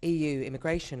 EU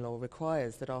immigration law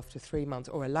requires that after 3 months,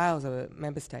 or allows a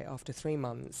member state after 3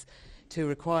 months, to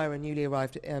require a newly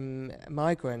arrived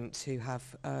migrant to have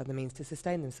the means to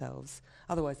sustain themselves.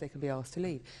 Otherwise, they can be asked to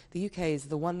leave. The UK is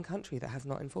the one country that has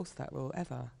not enforced that rule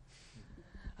ever.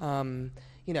 And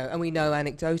we know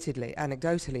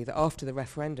anecdotally that after the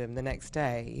referendum, the next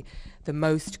day, the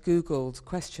most Googled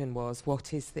question was,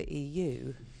 what is the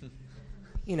EU?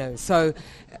 So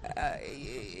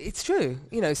it's true.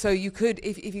 So you could,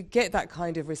 if you get that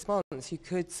kind of response, you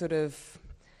could sort of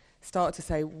start to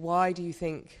say, why do you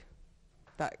think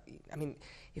that,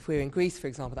 if we're in Greece, for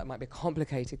example, that might be a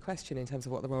complicated question in terms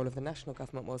of what the role of the national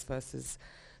government was versus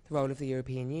the role of the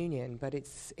European Union, but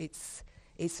it's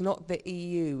not the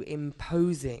EU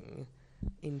imposing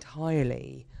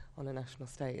entirely on a national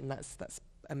state, and that's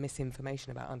a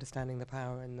misinformation about understanding the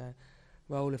power and the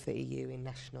role of the EU in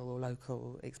national or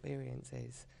local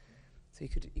experiences. So you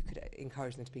could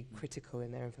encourage them to be critical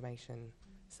in their information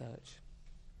search.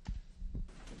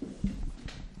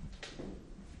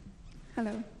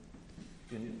 Hello.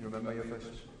 Can you remember your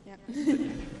question? Yeah.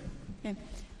 Okay.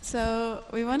 So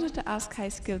we wanted to ask high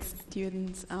school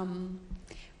students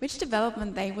which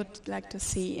development they would like to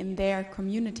see in their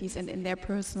communities and in their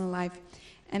personal life,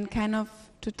 and kind of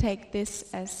to take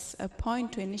this as a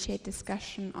point to initiate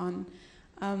discussion on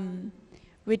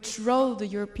which role the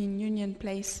European Union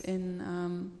plays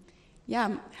in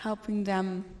helping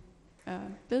them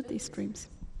build these dreams.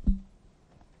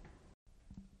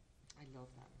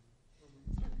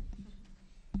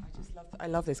 I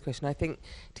love this question. I think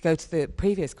to go to the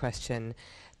previous question,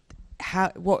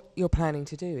 what you're planning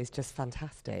to do is just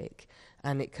fantastic,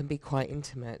 and it can be quite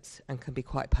intimate and can be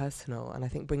quite personal. And I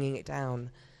think bringing it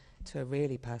down to a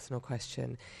really personal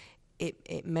question,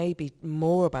 it may be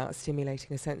more about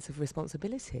stimulating a sense of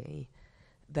responsibility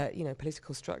that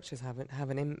political structures have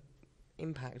an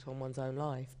impact on one's own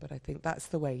life. But I think that's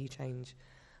the way you change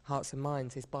hearts and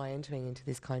minds, is by entering into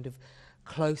this kind of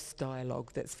close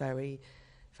dialogue that's very,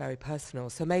 very personal.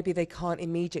 So maybe they can't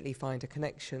immediately find a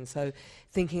connection. So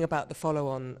thinking about the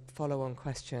follow-on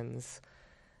questions,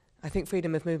 I think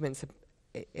freedom of movement's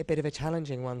a bit of a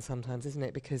challenging one sometimes, isn't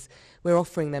it? Because we're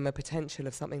offering them a potential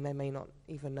of something they may not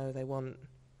even know they want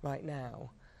right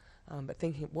now. But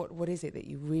thinking, what is it that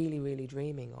you're really, really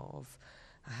dreaming of?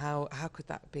 How could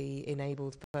that be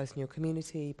enabled first in your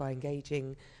community by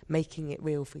engaging, making it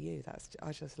real for you?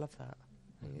 I just love that.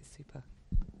 I think it's super.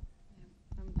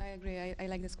 I agree. I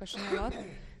like this question a lot.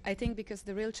 I think because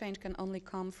the real change can only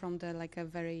come from a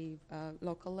very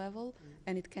local level,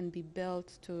 and it can be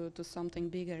built to something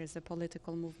bigger as a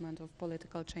political movement of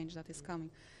political change that is coming.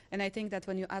 And I think that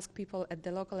when you ask people at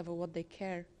the local level what they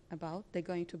care about, they're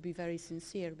going to be very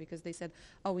sincere, because they said,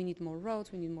 oh, we need more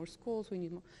roads, we need more schools, we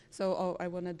need more, so, oh, I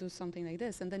want to do something like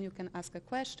this. And then you can ask a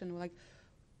question like,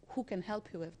 who can help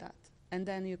you with that? And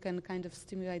then you can kind of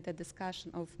stimulate the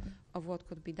discussion of what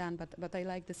could be done. But I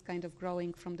like this kind of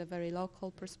growing from the very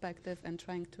local perspective and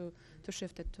trying to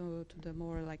shift it to the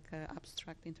more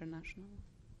abstract international.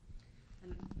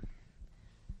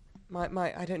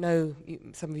 I don't know,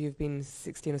 some of you have been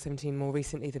 16 or 17 more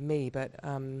recently than me, but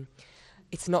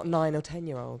it's not 9 or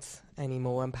 10-year-olds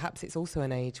anymore, and perhaps it's also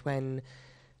an age when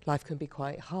life can be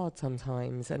quite hard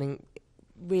sometimes, and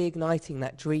reigniting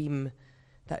that dream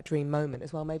moment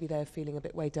as well. Maybe they're feeling a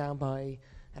bit weighed down by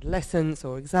adolescence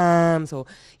or exams, or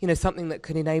something that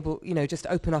could enable, just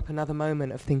open up another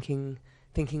moment of thinking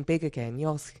big again. You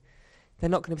ask, they're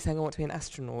not going to be saying, I want to be an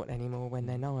astronaut anymore when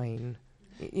they're 9.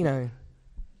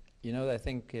 You know, I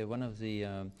think one of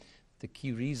the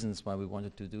key reasons why we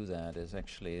wanted to do that is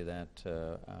actually that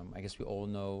I guess we all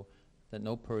know that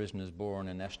no person is born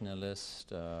a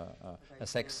nationalist, a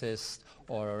sexist,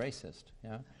 or a racist.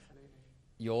 Yeah,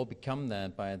 you all become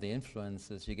that by the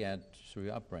influences you get through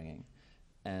your upbringing,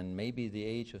 and maybe the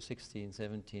age of 16,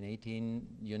 17, 18,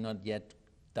 you're not yet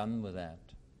done with that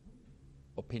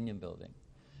opinion building,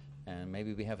 and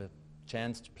maybe we have a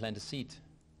chance to plant a seed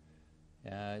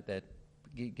that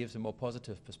gives a more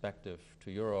positive perspective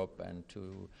to Europe and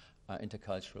to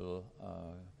intercultural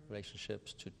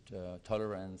relationships, to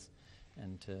tolerance,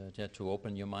 and to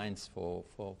open your minds for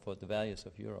the values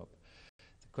of Europe.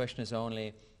 The question is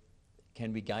only,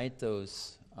 can we guide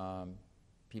those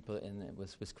people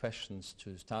with questions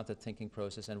to start the thinking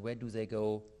process, and where do they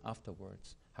go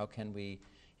afterwards? How can we,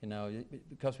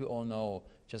 because we all know,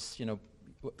 just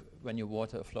when you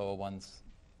water a flower once,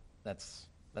 that's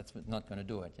not going to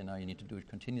do it. You need to do it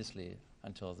continuously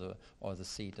until the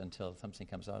seed, until something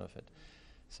comes out of it.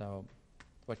 So,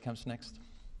 what comes next?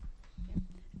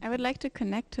 I would like to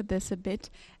connect to this a bit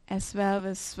as well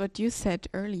as what you said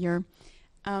earlier.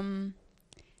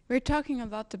 We're talking a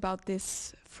lot about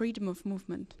this freedom of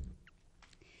movement.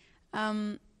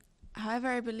 However,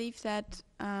 I believe that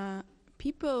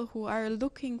people who are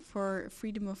looking for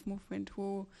freedom of movement,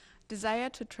 who desire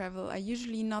to travel, are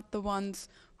usually not the ones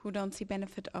who don't see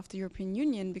benefit of the European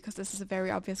Union, because this is a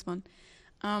very obvious one.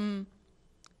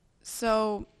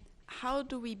 So how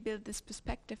do we build this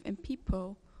perspective in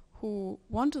people who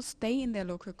want to stay in their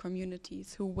local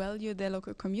communities, who value their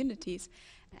local communities,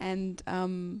 and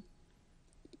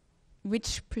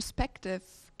which perspective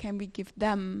can we give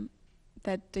them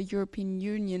that the European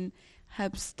Union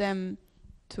helps them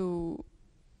to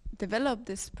develop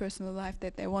this personal life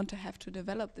that they want to have, to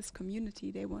develop this community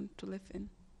they want to live in?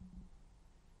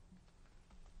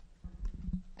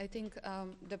 I think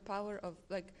the power of,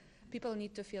 people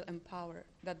need to feel empowered,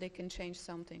 that they can change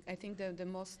something. I think the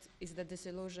most is the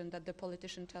disillusion that the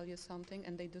politicians tell you something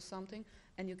and they do something,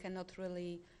 and you cannot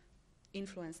really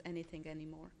influence anything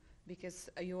anymore, because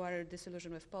you are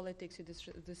disillusioned with politics,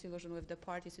 you're disillusioned with the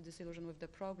parties, you're disillusioned with the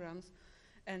programs.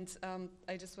 And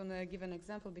I just want to give an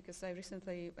example, because I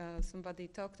recently, somebody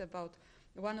talked about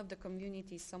one of the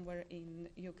communities somewhere in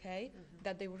UK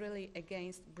that they were really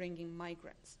against bringing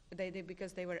migrants.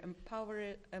 Because they were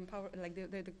empowered, like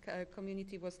the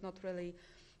community was not really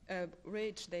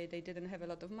rich, they didn't have a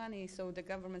lot of money, so the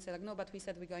government said, no, but we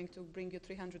said we're going to bring you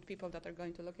 300 people that are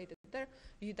going to locate it there,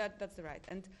 that's the right.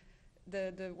 And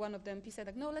the one of the MPs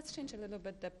said, no, let's change a little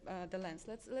bit the lens,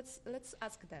 let's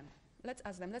ask them.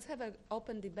 Let's have an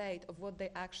open debate of what they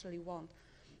actually want.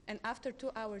 And after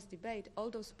 2 hours debate, all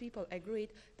those people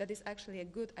agreed that it's actually a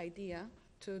good idea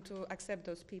to accept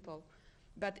those people.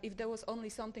 But if there was only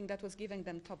something that was giving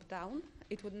them top down,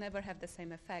 it would never have the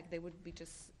same effect. They would be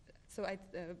just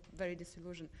very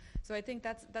disillusioned. So I think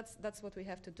that's what we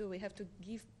have to do. We have to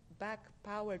give back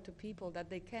power to people, that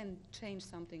they can change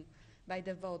something by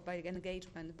the vote, by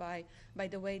engagement, by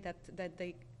the way that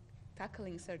they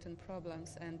tackling certain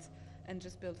problems, and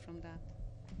just build from that.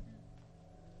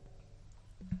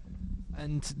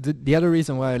 And the other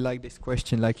reason why I like this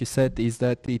question, like you said, is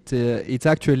that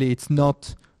it's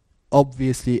not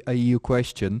obviously a EU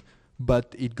question,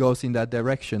 but it goes in that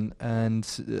direction. And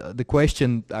the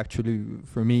question actually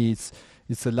for me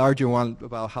it's a larger one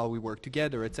about how we work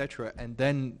together, etc. And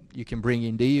then you can bring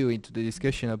in the EU into the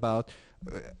discussion about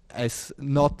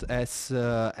not as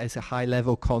a high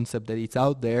level concept that it's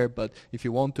out there, but if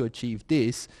you want to achieve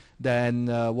this, then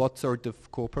what sort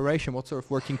of cooperation, what sort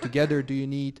of working together do you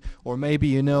need? Or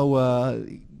maybe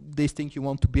this thing you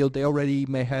want to build, they already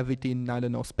may have it in, I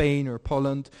don't know, Spain or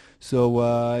Poland,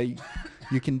 so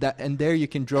you can and there you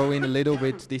can draw in a little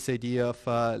bit this idea of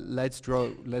let's draw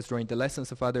in the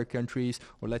lessons of other countries,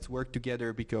 or let's work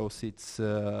together because it's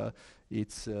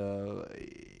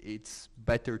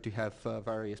better to have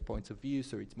various points of view,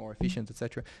 so it's more efficient,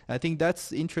 etc. I think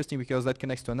that's interesting because that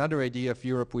connects to another idea of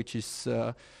Europe, which is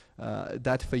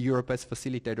that for Europe as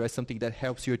facilitator, as something that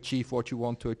helps you achieve what you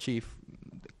want to achieve,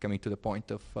 coming to the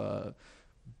point of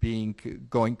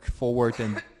going forward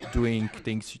and doing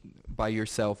things by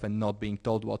yourself and not being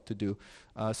told what to do.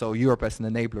 So Europe as an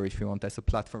enabler, if you want, as a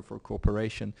platform for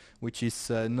cooperation, which is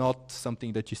not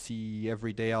something that you see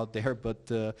every day out there,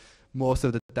 but most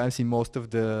of the times in most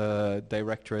of the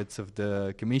directorates of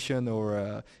the Commission,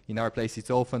 or in our place,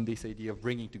 it's often this idea of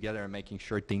bringing together and making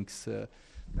sure things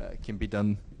can be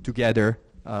done together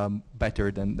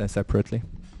better than separately.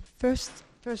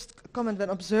 First comment when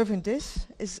observing this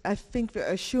is I think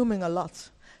we're assuming a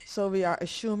lot. So we are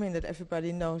assuming that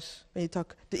everybody knows, when you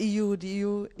talk the EU,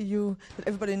 EU, that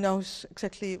everybody knows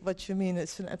exactly what you mean.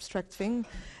 It's an abstract thing.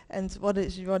 And what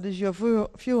is your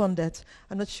view on that?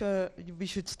 I'm not sure we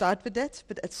should start with that,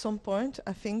 but at some point,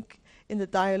 I think in the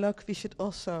dialogue, we should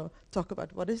also talk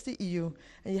about what is the EU.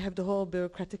 And you have the whole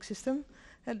bureaucratic system,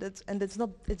 and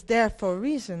it's there for a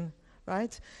reason,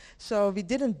 right? So we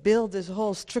didn't build this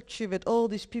whole structure with all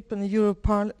these people in the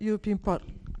European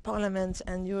Parliament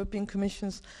and European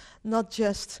Commissions, not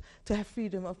just to have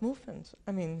freedom of movement.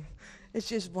 I mean, it's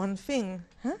just one thing.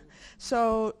 Huh?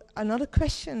 So another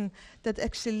question that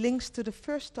actually links to the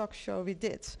first talk show we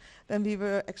did, when we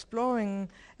were exploring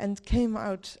and came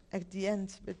out at the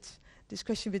end with this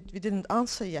question we didn't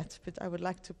answer yet, but I would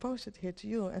like to pose it here to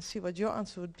you and see what your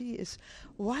answer would be, is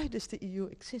why does the EU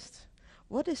exist?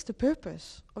 What is the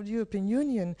purpose of the European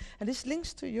Union? And this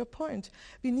links to your point.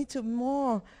 We need to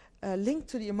more link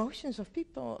to the emotions of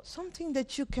people, something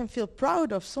that you can feel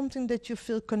proud of, something that you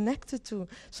feel connected to,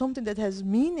 something that has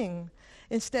meaning,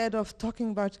 instead of talking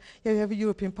about, yeah, we have a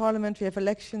European Parliament, we have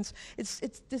elections.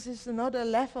 This is another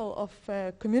level of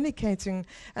communicating.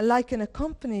 And like in a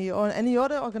company or any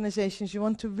other organizations, you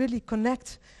want to really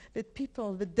connect with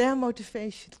people, with their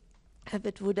motivation,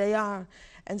 with who they are.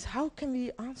 And how can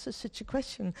we answer such a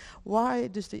question? Why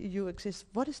does the EU exist?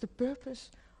 What is the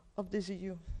purpose of this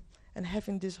EU? And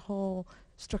having this whole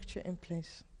structure in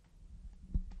place.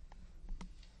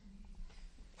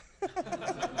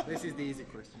 This is the easy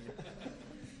question.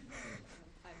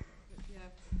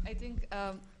 I think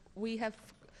we have.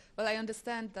 Well, I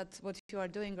understand that what you are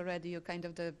doing already. You kind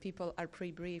of the people are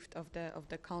pre-briefed of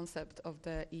the concept of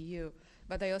the EU,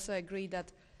 but I also agree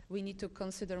that we need to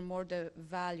consider more the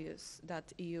values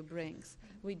that EU brings.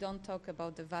 We don't talk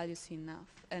about the values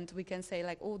enough, and we can say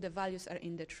like, oh, the values are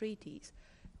in the treaties.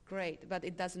 Great, but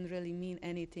it doesn't really mean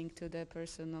anything to the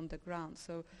person on the ground.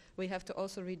 So we have to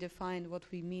also redefine what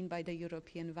we mean by the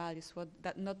European values,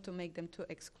 not to make them too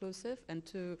exclusive and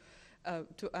too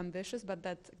ambitious, but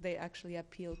that they actually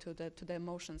appeal to the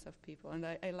emotions of people. And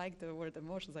I like the word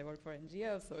emotions. I work for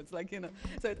NGOs, so it's like,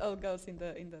 so it all goes in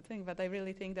the thing. But I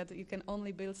really think that you can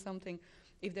only build something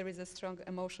if there is a strong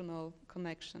emotional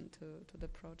connection to the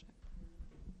project.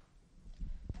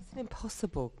 It's an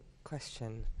impossible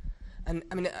question. And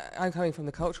I mean, I'm coming from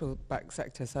the cultural back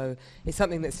sector, so it's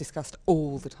something that's discussed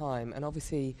all the time. And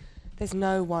obviously, there's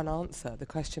no one answer. The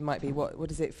question might be,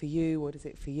 what is it for you? What is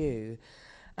it for you?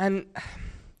 And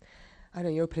I know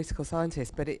you're a political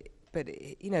scientist, but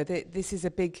this is a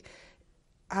big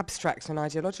abstract and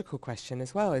ideological question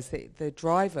as well. Is the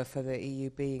driver for the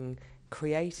EU being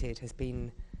created has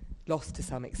been lost to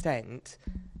some extent,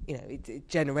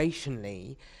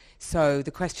 generationally. So the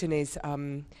question is.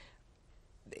 I'm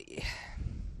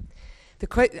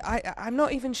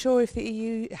not even sure if the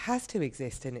EU has to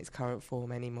exist in its current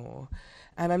form anymore,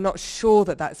 and I'm not sure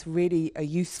that that's really a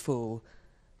useful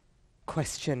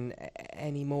question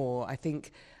anymore. I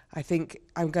think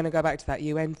I'm going to go back to that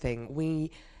UN thing.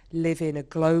 We live in a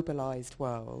globalized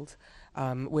world.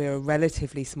 We're a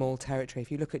relatively small territory.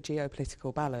 If you look at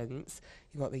geopolitical balance,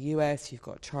 you've got the US, you've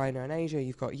got China and Asia,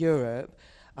 you've got Europe.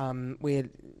 We're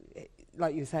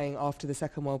like you were saying, after the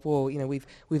Second World War,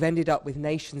 we've ended up with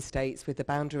nation states with the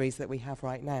boundaries that we have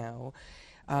right now.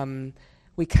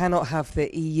 We cannot have the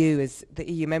EU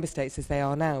member states as they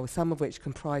are now, some of which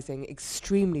comprising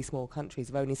extremely small countries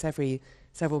of only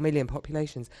several million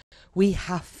populations. We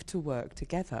have to work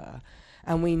together,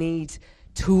 and we need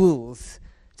tools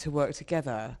to work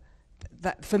together.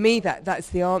 That, for me, that's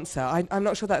the answer. I'm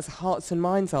not sure that's a hearts and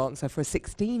minds answer for a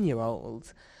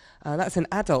 16-year-old. That's an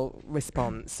adult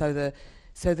response. So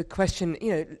the question,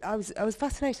 I was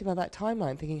fascinated by that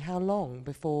timeline, thinking how long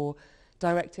before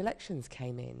direct elections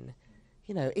came in?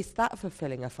 Is that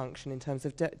fulfilling a function in terms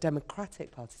of democratic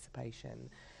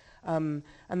participation? And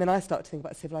then I start to think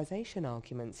about civilization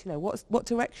arguments. What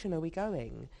direction are we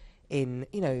going in?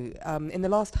 In the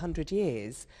last 100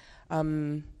 years,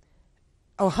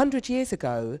 100 years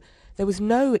ago, there was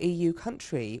no EU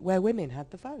country where women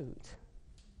had the vote.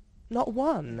 Not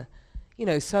one.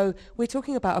 So we're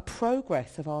talking about a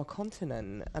progress of our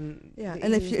continent. And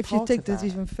if you take this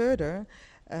even further,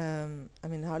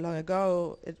 how long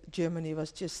ago Germany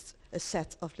was just a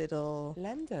set of little...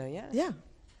 Länder, yeah. Yeah.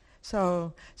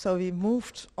 So we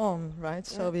moved on, right?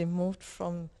 Yeah. So we moved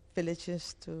from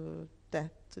villages to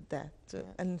to that.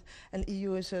 And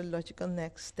EU is a logical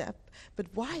next step. But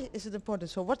why is it important?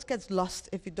 So what gets lost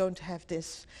if you don't have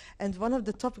this? And one of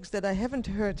the topics that I haven't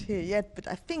heard here yet, but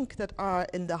I think that are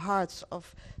in the hearts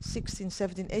of 16,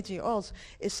 17, 18-year-olds,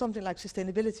 is something like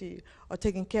sustainability, or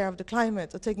taking care of the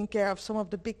climate, or taking care of some of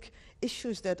the big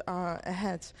issues that are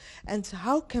ahead. And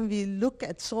how can we look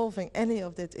at solving any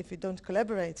of that if we don't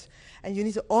collaborate? And you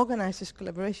need to organize this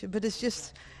collaboration. But it's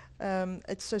just,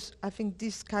 I think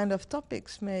these kind of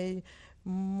topics may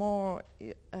more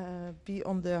be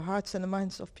on the hearts and the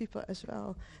minds of people as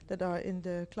well that are in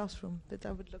the classroom. But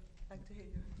I would like to hear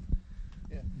you.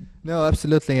 Yeah. No,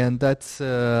 absolutely, and that's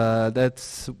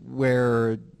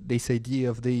where this idea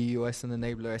of the EU as an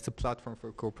enabler, as a platform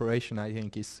for cooperation, I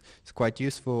think is quite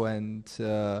useful,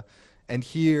 and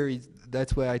here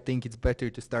that's where I think it's better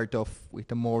to start off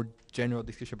with a more general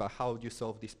discussion about how do you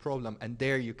solve this problem, and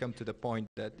there you come to the point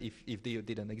that if the EU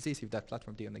didn't exist, if that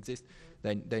platform didn't exist,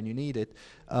 then you need it.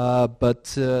 But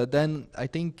then I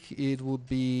think it would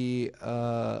be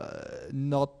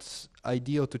not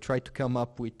ideal to try to come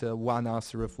up with one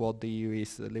answer of what the EU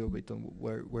is, a little bit on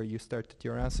where you started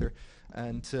your answer.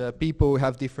 And people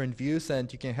have different views,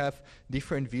 and you can have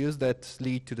different views that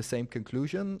lead to the same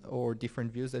conclusion, or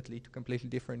different views that lead to completely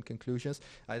different conclusions.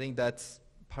 I think that's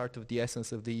part of the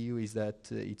essence of the EU, is that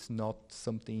it's not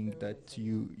something that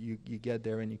you get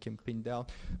there and you can pin down.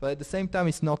 But at the same time,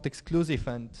 it's not exclusive.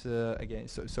 And again,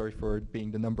 sorry for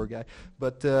being the number guy.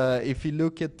 But if you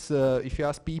look at, if you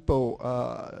ask people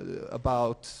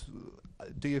about,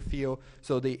 do you feel,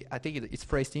 I think it's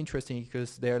phrased interesting,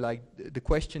 because they're like, the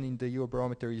question in the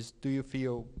Eurobarometer is, do you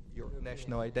feel your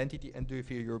national identity and do you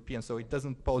feel European? So it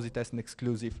doesn't pose it as an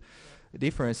exclusive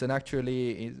difference. And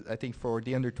actually, I think for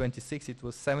the under 26, it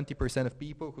was 70% of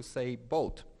people who say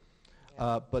both.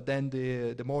 But then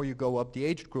the more you go up the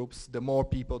age groups, the more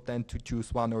people tend to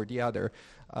choose one or the other.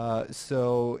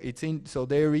 So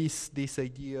there is this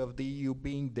idea of the EU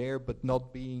being there, but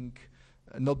not being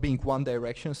one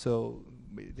direction. So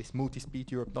this multi-speed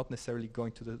Europe not necessarily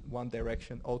going to the one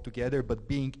direction altogether, but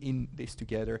being in this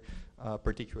together,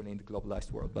 particularly in the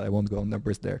globalized world. But I won't go on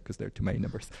numbers there because there are too many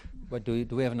numbers. But do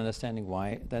we have an understanding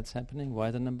why that's happening?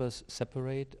 Why the numbers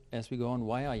separate as we go on?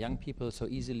 Why are young people so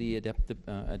easily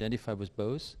identify with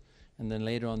both, and then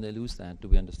later on they lose that? Do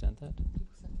we understand that?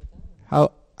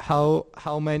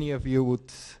 How many of you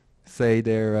would say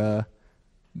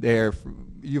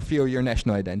you feel your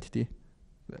national identity?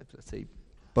 Let's say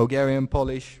Bulgarian,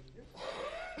 Polish.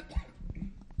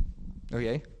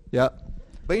 Okay, yeah.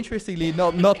 But interestingly,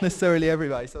 not necessarily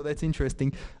everybody, so that's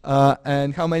interesting.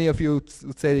 And how many of you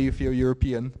would say that you feel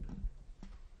European?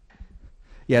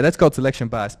 Yeah, that's called selection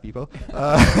bias, people.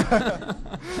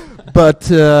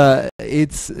 But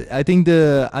I think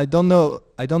I don't know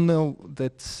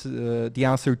that the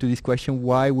answer to this question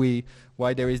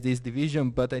why there is this division.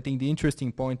 But I think the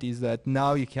interesting point is that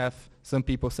now you have some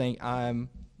people saying I'm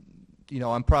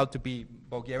proud to be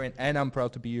Bulgarian and I'm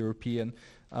proud to be European.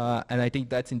 And I think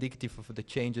that's indicative of the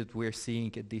change that we're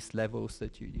seeing at these levels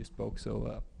that you spoke.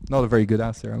 So not a very good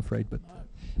answer, I'm afraid. But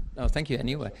no, thank you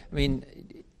anyway. I mean,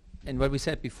 and what we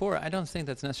said before, I don't think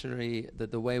that's necessarily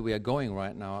the way we are going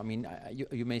right now. I mean,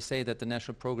 you may say that the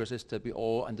national progress is that we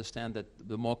all understand that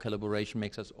the more collaboration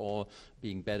makes us all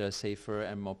being better, safer,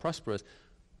 and more prosperous.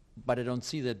 But I don't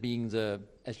see that being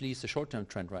at least the short-term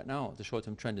trend right now. The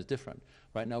short-term trend is different.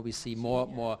 Right now we see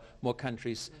more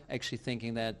countries actually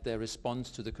thinking that their response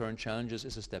to the current challenges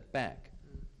is a step back,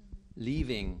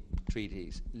 leaving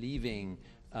treaties, leaving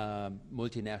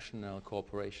multinational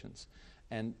corporations.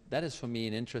 And that is for me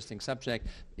an interesting subject,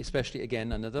 especially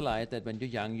again under the light that when you're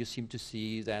young you seem to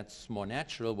see that's more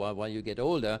natural, while you get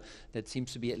older that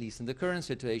seems to be, at least in the current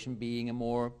situation, being a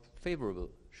more favorable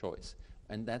choice.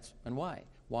 And why?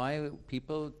 Why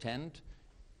people tend,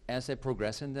 as they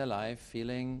progress in their life,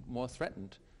 feeling more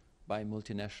threatened by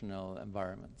multinational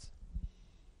environments.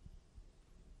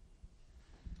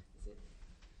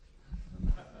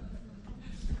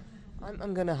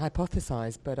 I'm going to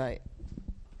hypothesize, but I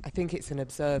think it's an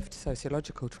observed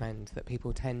sociological trend that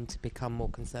people tend to become more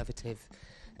conservative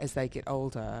as they get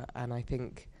older, and I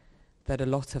think that a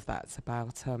lot of that's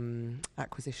about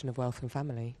acquisition of wealth and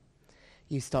family.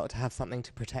 You start to have something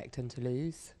to protect and to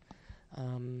lose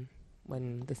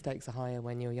when the stakes are higher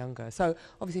when you're younger. So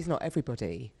obviously it's not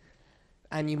everybody,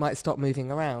 and you might stop moving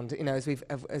around. As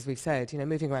we've said,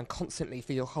 moving around constantly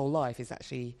for your whole life is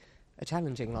actually a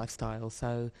challenging lifestyle.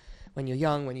 So when you're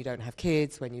young, when you don't have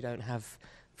kids, when you don't have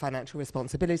financial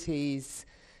responsibilities,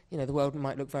 the world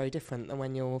might look very different than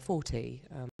when you're 40.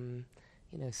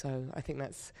 So I think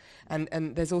that's, and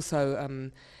there's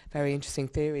also very interesting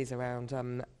theories around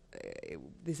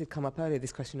this had come up earlier,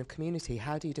 this question of community.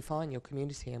 How do you define your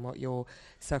community and what your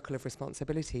circle of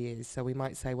responsibility is? So we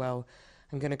might say, well,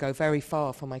 I'm going to go very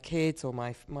far for my kids or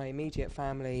my immediate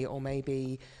family, or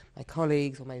maybe my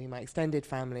colleagues, or maybe my extended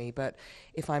family. But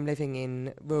if I'm living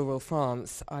in rural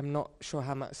France, I'm not sure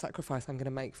how much sacrifice I'm going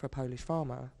to make for a Polish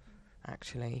farmer,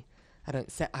 actually.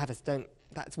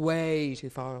 That's way too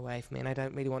far away from me, and I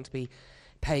don't really want to be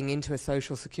paying into a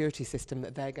social security system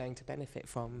that they're going to benefit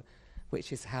from,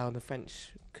 which is how the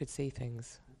French could see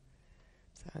things.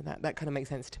 So that kind of makes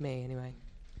sense to me, anyway.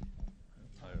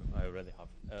 I already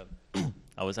have.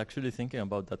 I was actually thinking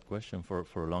about that question for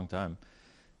a long time,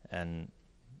 and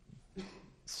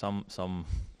some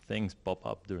things pop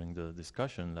up during the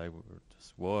discussion, like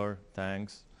just war,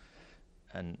 tanks,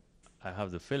 and I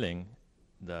have the feeling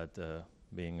that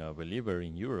being a believer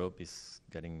in Europe is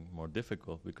getting more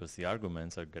difficult because the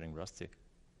arguments are getting rusty.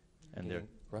 And they're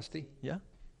rusty? Yeah.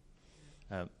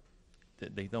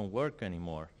 They don't work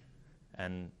anymore.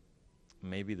 And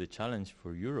maybe the challenge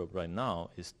for Europe right now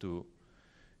is to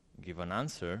give an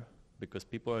answer, because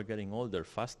people are getting older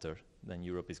faster than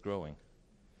Europe is growing.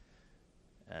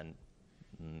 And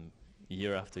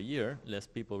year after year, less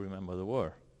people remember the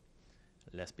war.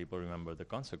 Less people remember the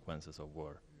consequences of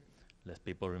war. Less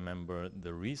people remember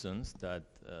the reasons that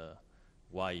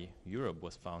why Europe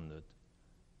was founded,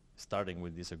 starting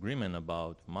with this agreement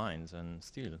about mines and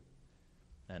steel.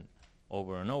 And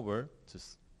over,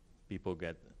 just people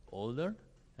get older,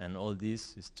 and all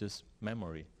this is just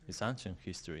memory. It's ancient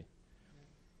history.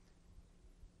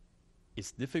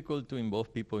 It's difficult to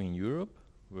involve people in Europe.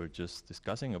 We're just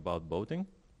discussing about voting.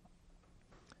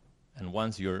 And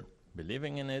once you're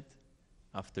believing in it,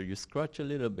 after you scratch a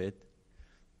little bit,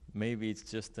 maybe it's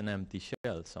just an empty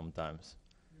shell sometimes,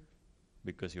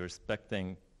 because you're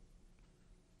expecting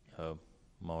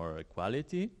more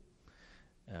equality,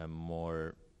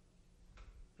 more,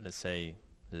 let's say,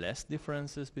 less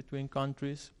differences between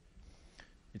countries.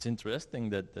 It's interesting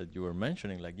that you were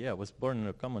mentioning, like, yeah, I was born in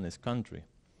a communist country.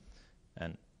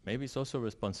 And maybe it's also a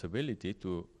responsibility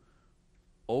to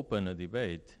open a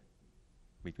debate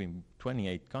between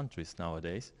 28 countries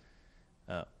nowadays.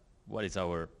 What is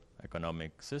our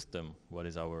economic system? What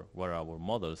are our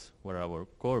models? What are our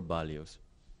core values?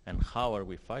 And how are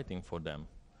we fighting for them?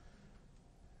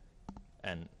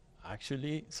 And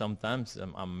actually, sometimes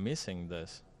I'm missing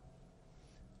this.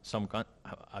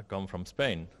 I come from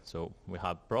Spain, so we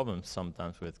have problems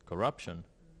sometimes with corruption,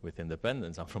 with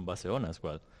independence. I'm from Barcelona as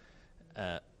well.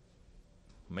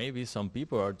 Maybe some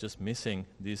people are just missing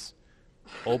this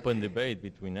open debate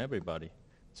between everybody.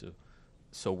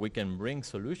 So we can bring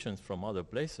solutions from other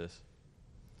places.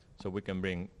 So we can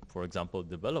bring, for example,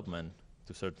 development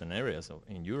to certain areas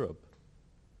in Europe.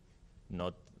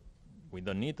 We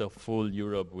don't need a full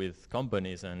Europe with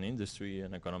companies and industry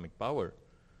and economic power,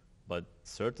 but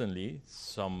certainly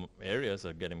some areas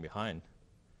are getting behind.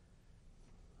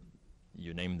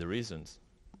 You name the reasons,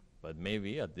 but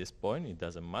maybe at this point it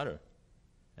doesn't matter,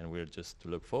 and we're just to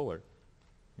look forward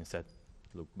instead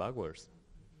look backwards.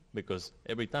 Because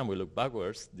every time we look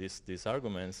backwards, these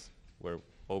arguments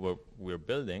we're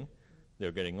building,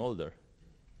 they're getting older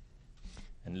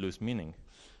and lose meaning.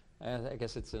 I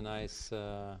guess it's a nice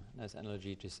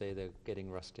analogy to say they're getting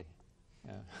rusty,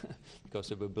 because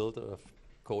they were built out of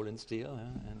coal and steel,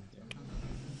 and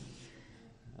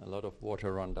a lot of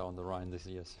water run down the Rhine these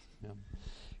years. Yeah.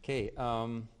 Okay,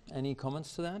 any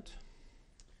comments to that?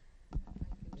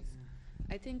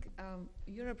 I think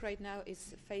Europe right now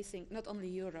is facing, not only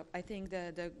Europe, I think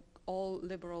the all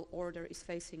liberal order is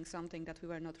facing something that we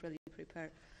were not really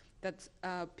prepared. That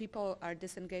people are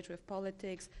disengaged with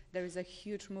politics. There is a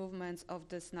huge movement of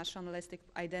this nationalistic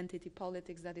identity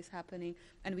politics that is happening,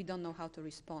 and we don't know how to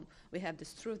respond. We have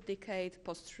this truth decade,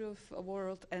 post-truth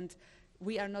world, and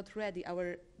we are not ready.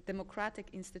 Our democratic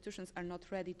institutions are not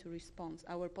ready to respond.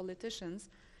 Our politicians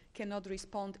cannot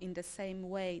respond in the same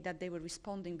way that they were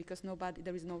responding, because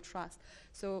there is no trust.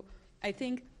 So I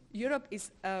think Europe is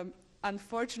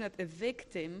unfortunately a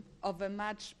victim of a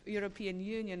much European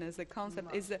Union as a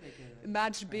concept is a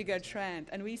much bigger trend,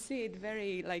 and we see it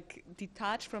very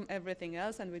detached from everything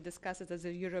else, and we discuss it as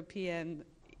a European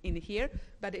in here,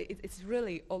 but it's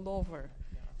really all over.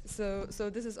 So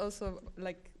this is also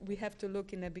we have to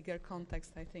look in a bigger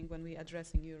context, I think, when we're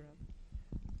addressing Europe.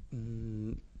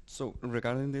 So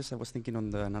regarding this, I was thinking on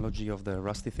the analogy of the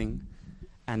rusty thing,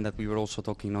 and that we were also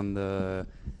talking on the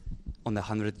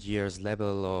 100 years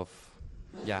level of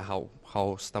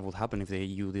how stuff would happen if the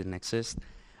EU didn't exist.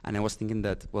 And I was thinking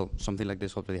that, well, something like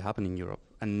this already happened in Europe.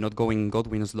 And not going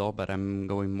Godwin's law, but I'm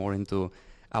going more into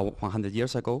 100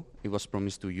 years ago, it was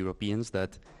promised to Europeans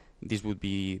that this would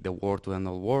be the war to end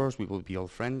all wars, we would be all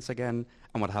friends again,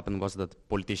 and what happened was that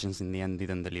politicians in the end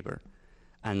didn't deliver.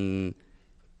 And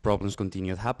problems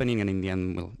continued happening, and in the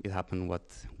end, well, it happened what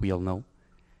we all know.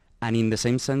 And in the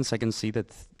same sense, I can see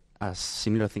that a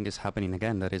similar thing is happening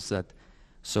again, that is that,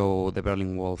 so the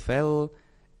Berlin Wall fell,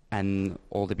 and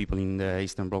all the people in the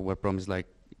Eastern Bloc were promised, like,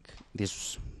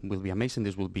 this will be amazing,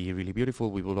 this will be really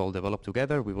beautiful, we will all develop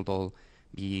together, we will all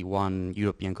be one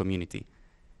European community.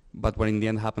 But what in the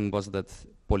end happened was that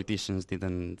politicians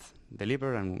didn't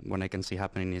deliver, and what I can see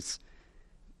happening is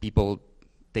people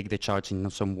take the charge in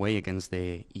some way against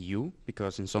the EU,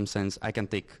 because in some sense I can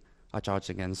take a charge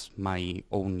against my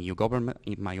own EU government,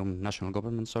 my own national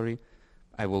government, sorry,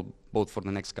 I will vote for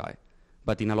the next guy.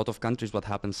 But in a lot of countries what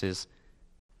happens is,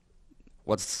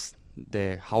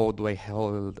 how do I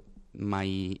hold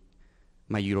my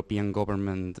European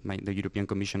government, the European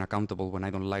Commission accountable when I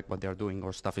don't like what they're doing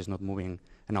or stuff is not moving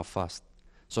enough fast?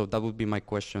 So that would be my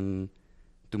question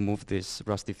to move this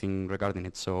rusty thing regarding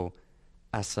it. So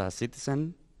as a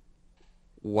citizen,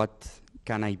 what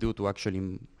can I do to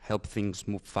actually help things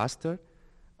move faster?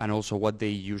 And also what the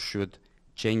EU should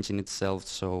change in itself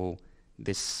so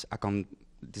this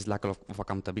lack of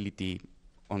accountability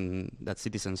on that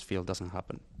citizens feel doesn't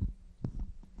happen.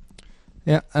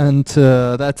 Yeah, and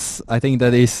I think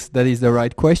that is the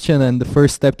right question, and the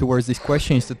first step towards this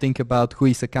question is to think about who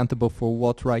is accountable for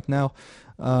what right now.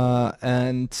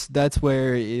 And that's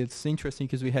where it's interesting,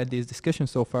 because we had this discussion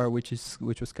so far, which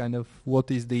was kind of what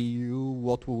is the EU,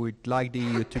 what we would like the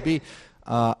EU to be,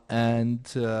 and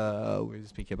we're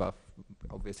speaking about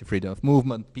obviously freedom of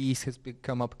movement, peace has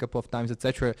come up a couple of times,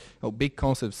 etc. Big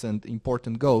concepts and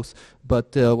important goals.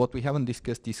 But what we haven't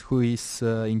discussed is who is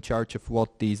in charge of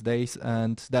what these days,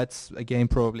 and that's again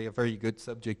probably a very good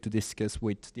subject to discuss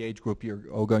with the age group you're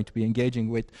all going to be engaging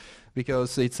with,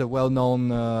 because it's a well-known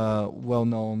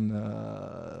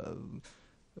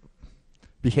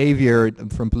behavior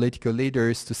from political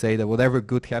leaders to say that whatever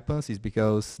good happens is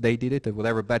because they did it, and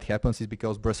whatever bad happens is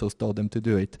because Brussels told them to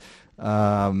do it.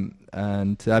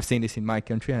 And I've seen this in my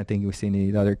country, and I think we've seen it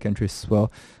in other countries as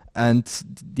well. And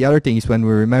the other thing is, when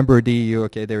we remember the EU,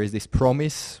 okay, there is this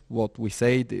promise, what we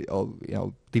say,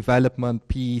 development,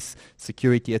 peace,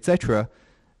 security, etc.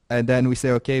 And then we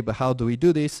say, okay, but how do we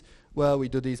do this? Well, we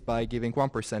do this by giving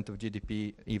 1% of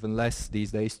GDP, even less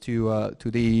these days, to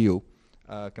the EU.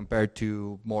 Compared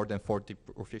to more than 40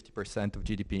 or 50% of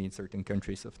GDP in certain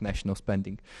countries of national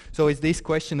spending. So it's this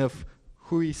question of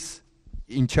who is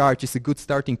in charge is a good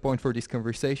starting point for this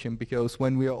conversation, because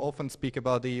when we often speak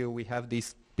about the EU, we have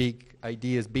these big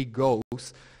ideas, big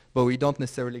goals, but we don't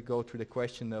necessarily go through the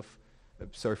question of,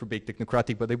 sorry for being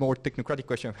technocratic, but the more technocratic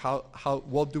question of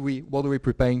what are we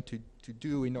preparing to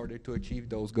do in order to achieve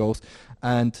those goals.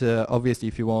 And obviously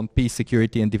if you want peace,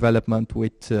 security and development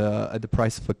with at the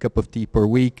price of a cup of tea per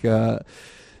week,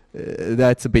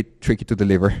 that's a bit tricky to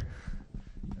deliver.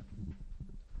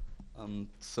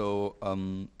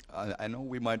 I know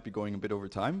we might be going a bit over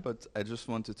time, but I just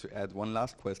wanted to add one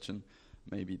last question,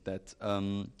 maybe, that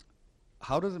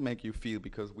how does it make you feel?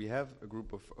 Because we have a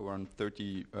group of around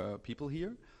 30 people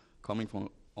here, coming from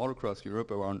all across Europe,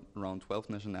 around 12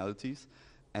 nationalities,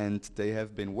 and they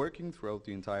have been working throughout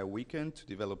the entire weekend to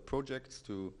develop projects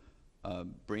to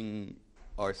bring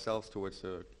ourselves towards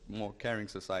a more caring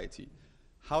society.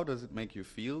 How does it make you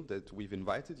feel that we've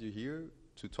invited you here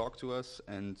to talk to us,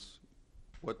 and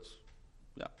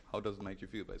how does it make you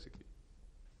feel, basically?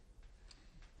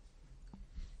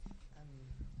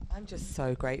 I'm just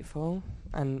so grateful,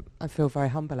 and I feel very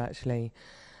humble, actually.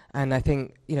 And I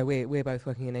think, we're both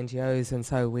working in NGOs, and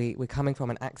so we're coming from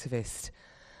an activist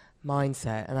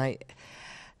mindset. And I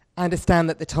understand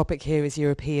that the topic here is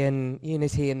European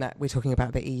unity, and that we're talking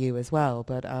about the EU as well.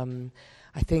 But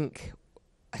I think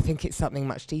it's something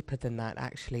much deeper than that,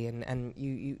 actually. And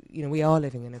we are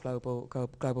living in a global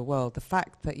world. The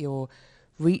fact that you're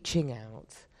reaching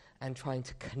out and trying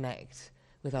to connect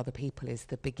with other people is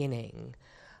the beginning.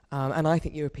 And I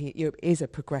think Europe is a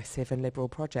progressive and liberal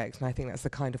project, and I think that's the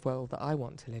kind of world that I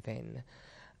want to live in.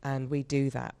 And we do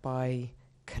that by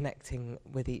connecting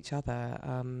with each other.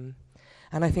 And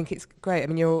I think it's great. I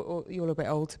mean, you're a bit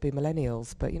old to be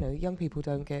millennials, but young people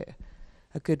don't get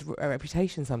a good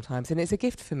reputation sometimes, and it's a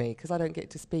gift for me because I don't get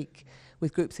to speak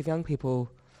with groups of young people.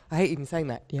 I hate even saying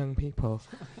that, young people,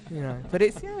 But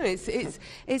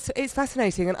it's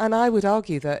fascinating, and I would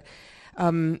argue that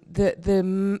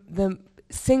the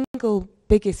single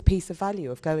biggest piece of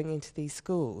value of going into these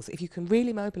schools, if you can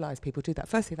really mobilise people to do that,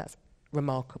 firstly, that's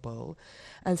remarkable,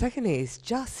 and secondly, is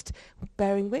just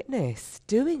bearing witness,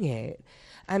 doing it.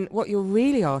 And what you're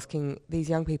really asking these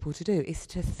young people to do is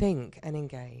to think and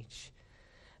engage.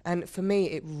 And for me,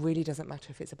 it really doesn't matter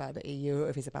if it's about the EU or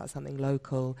if it's about something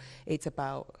local. It's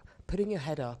about putting your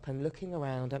head up and looking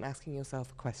around and asking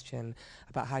yourself a question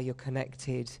about how you're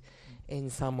connected in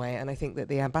some way. And I think that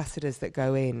the ambassadors that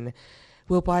go in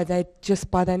will, just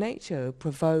by their nature,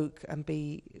 provoke and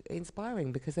be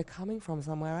inspiring because they're coming from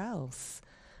somewhere else.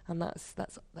 And that's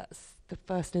the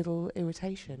first little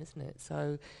irritation, isn't it?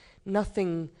 So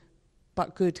nothing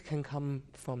but good can come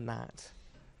from that.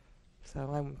 So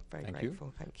I'm very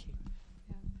grateful. Thank you.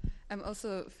 I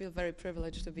also feel very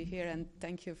privileged to be here, and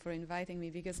thank you for inviting me,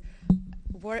 because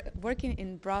working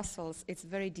in Brussels, it's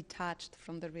very detached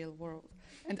from the real world.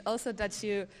 And also that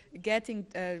you getting,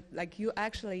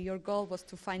 your goal was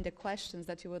to find the questions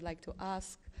that you would like to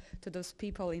ask to those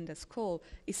people in the school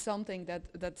is something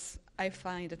that's I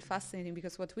find it fascinating,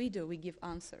 because what we do, we give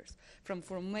answers.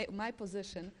 From my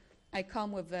position, I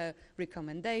come with a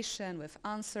recommendation, with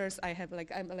answers.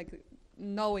 I'm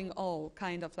knowing all,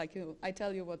 kind of like I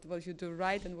tell you what you do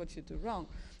right and what you do wrong.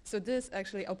 So this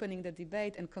actually opening the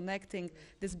debate and connecting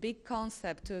this big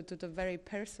concept to the very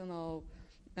personal,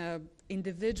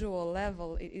 individual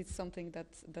level, it's something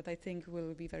that I think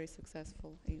will be very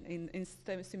successful in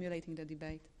stimulating the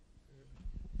debate.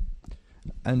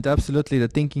 And absolutely, the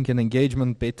thinking and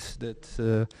engagement bit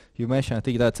that you mentioned, I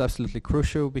think that's absolutely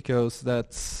crucial, because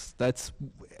that's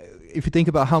if you think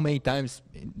about how many times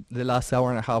in the last hour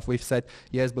and a half we've said,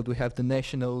 yes, but we have the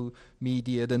national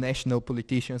media, the national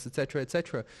politicians, etc.,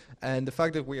 etc. And the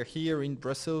fact that we are here in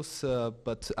Brussels,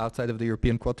 but outside of the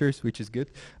European quarters, which is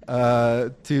good,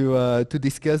 to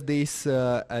discuss this,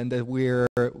 and that we're,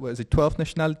 was it 12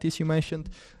 nationalities you mentioned,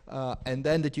 and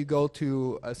then that you go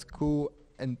to a school,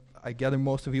 and I gather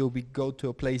most of you will go to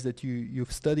a place that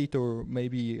you've studied, or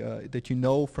maybe that you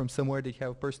know from somewhere, that you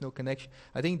have a personal connection.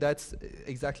 I think that's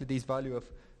exactly this value of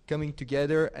coming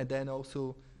together and then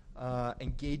also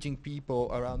engaging people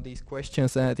around these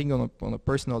questions. And I think on a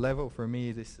personal level, for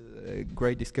me, this is a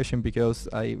great discussion, because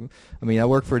I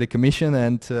work for the Commission,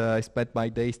 and I spent my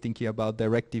days thinking about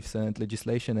directives and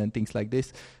legislation and things like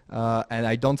this. And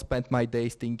I don't spend my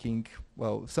days thinking,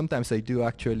 well, sometimes I do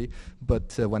actually,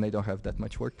 but when I don't have that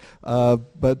much work.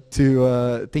 But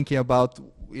to thinking about,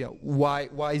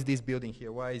 why is this building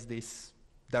here? Why is this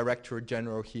Director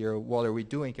General here? What are we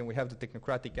doing? And we have the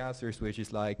technocratic answers, which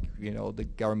is like, the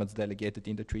government's delegated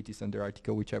in the treaties and the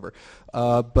article, whichever.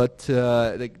 But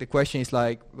the question is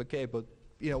like, okay, but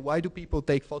why do people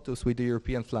take photos with the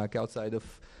European flag outside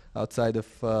of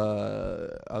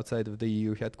the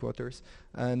EU headquarters?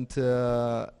 And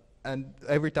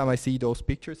every time I see those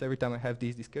pictures, every time I have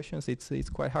these discussions, it's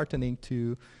quite heartening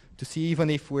to see, even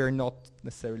if we're not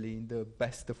necessarily in the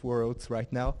best of worlds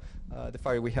right now, the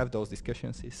fact we have those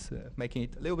discussions is making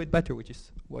it a little bit better, which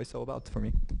is what it's all about for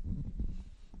me.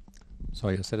 So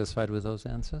you're satisfied with those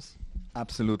answers?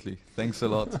 Absolutely. Thanks a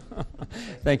lot.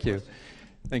 Thank you.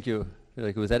 Thank you.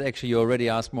 With that, actually, you already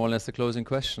asked more or less the closing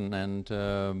question. And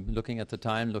looking at the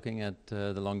time, looking at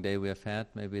the long day we have had,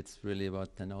 maybe it's really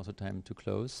about then also time to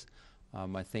close.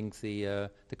 I think the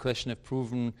question have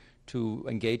proven to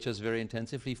engage us very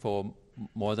intensively for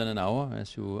more than an hour,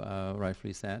 as you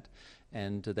rightfully said,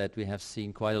 and that we have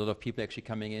seen quite a lot of people actually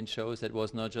coming in shows that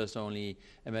was not just only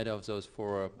a matter of those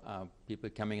four people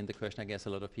coming in the question. I guess a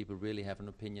lot of people really have an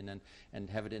opinion and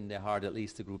have it in their heart, at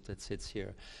least the group that sits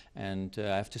here. And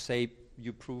I have to say,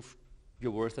 you proved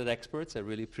your worth as experts. I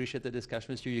really appreciate the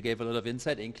discussion with you. You gave a lot of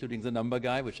insight, including the number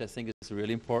guy, which I think is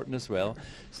really important as well.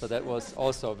 So that was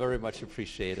also very much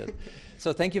appreciated.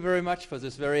 So thank you very much for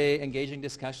this very engaging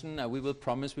discussion. We will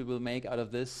promise we will make out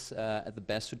of this the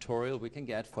best tutorial we can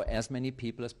get for as many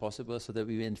people as possible, so that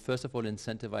we first of all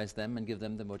incentivize them and give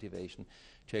them the motivation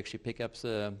to actually pick up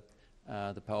the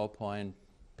PowerPoint,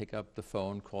 pick up the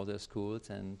phone, call their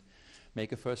schools, and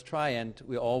make a first try. And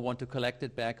we all want to collect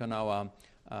it back on our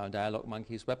Dialogue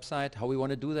Monkeys website. How we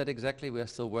want to do that exactly, we are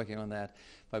still working on that.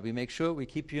 But we make sure we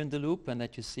keep you in the loop and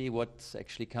that you see what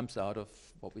actually comes out of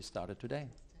what we started today.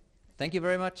 Thank you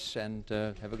very much, and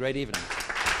have a great evening.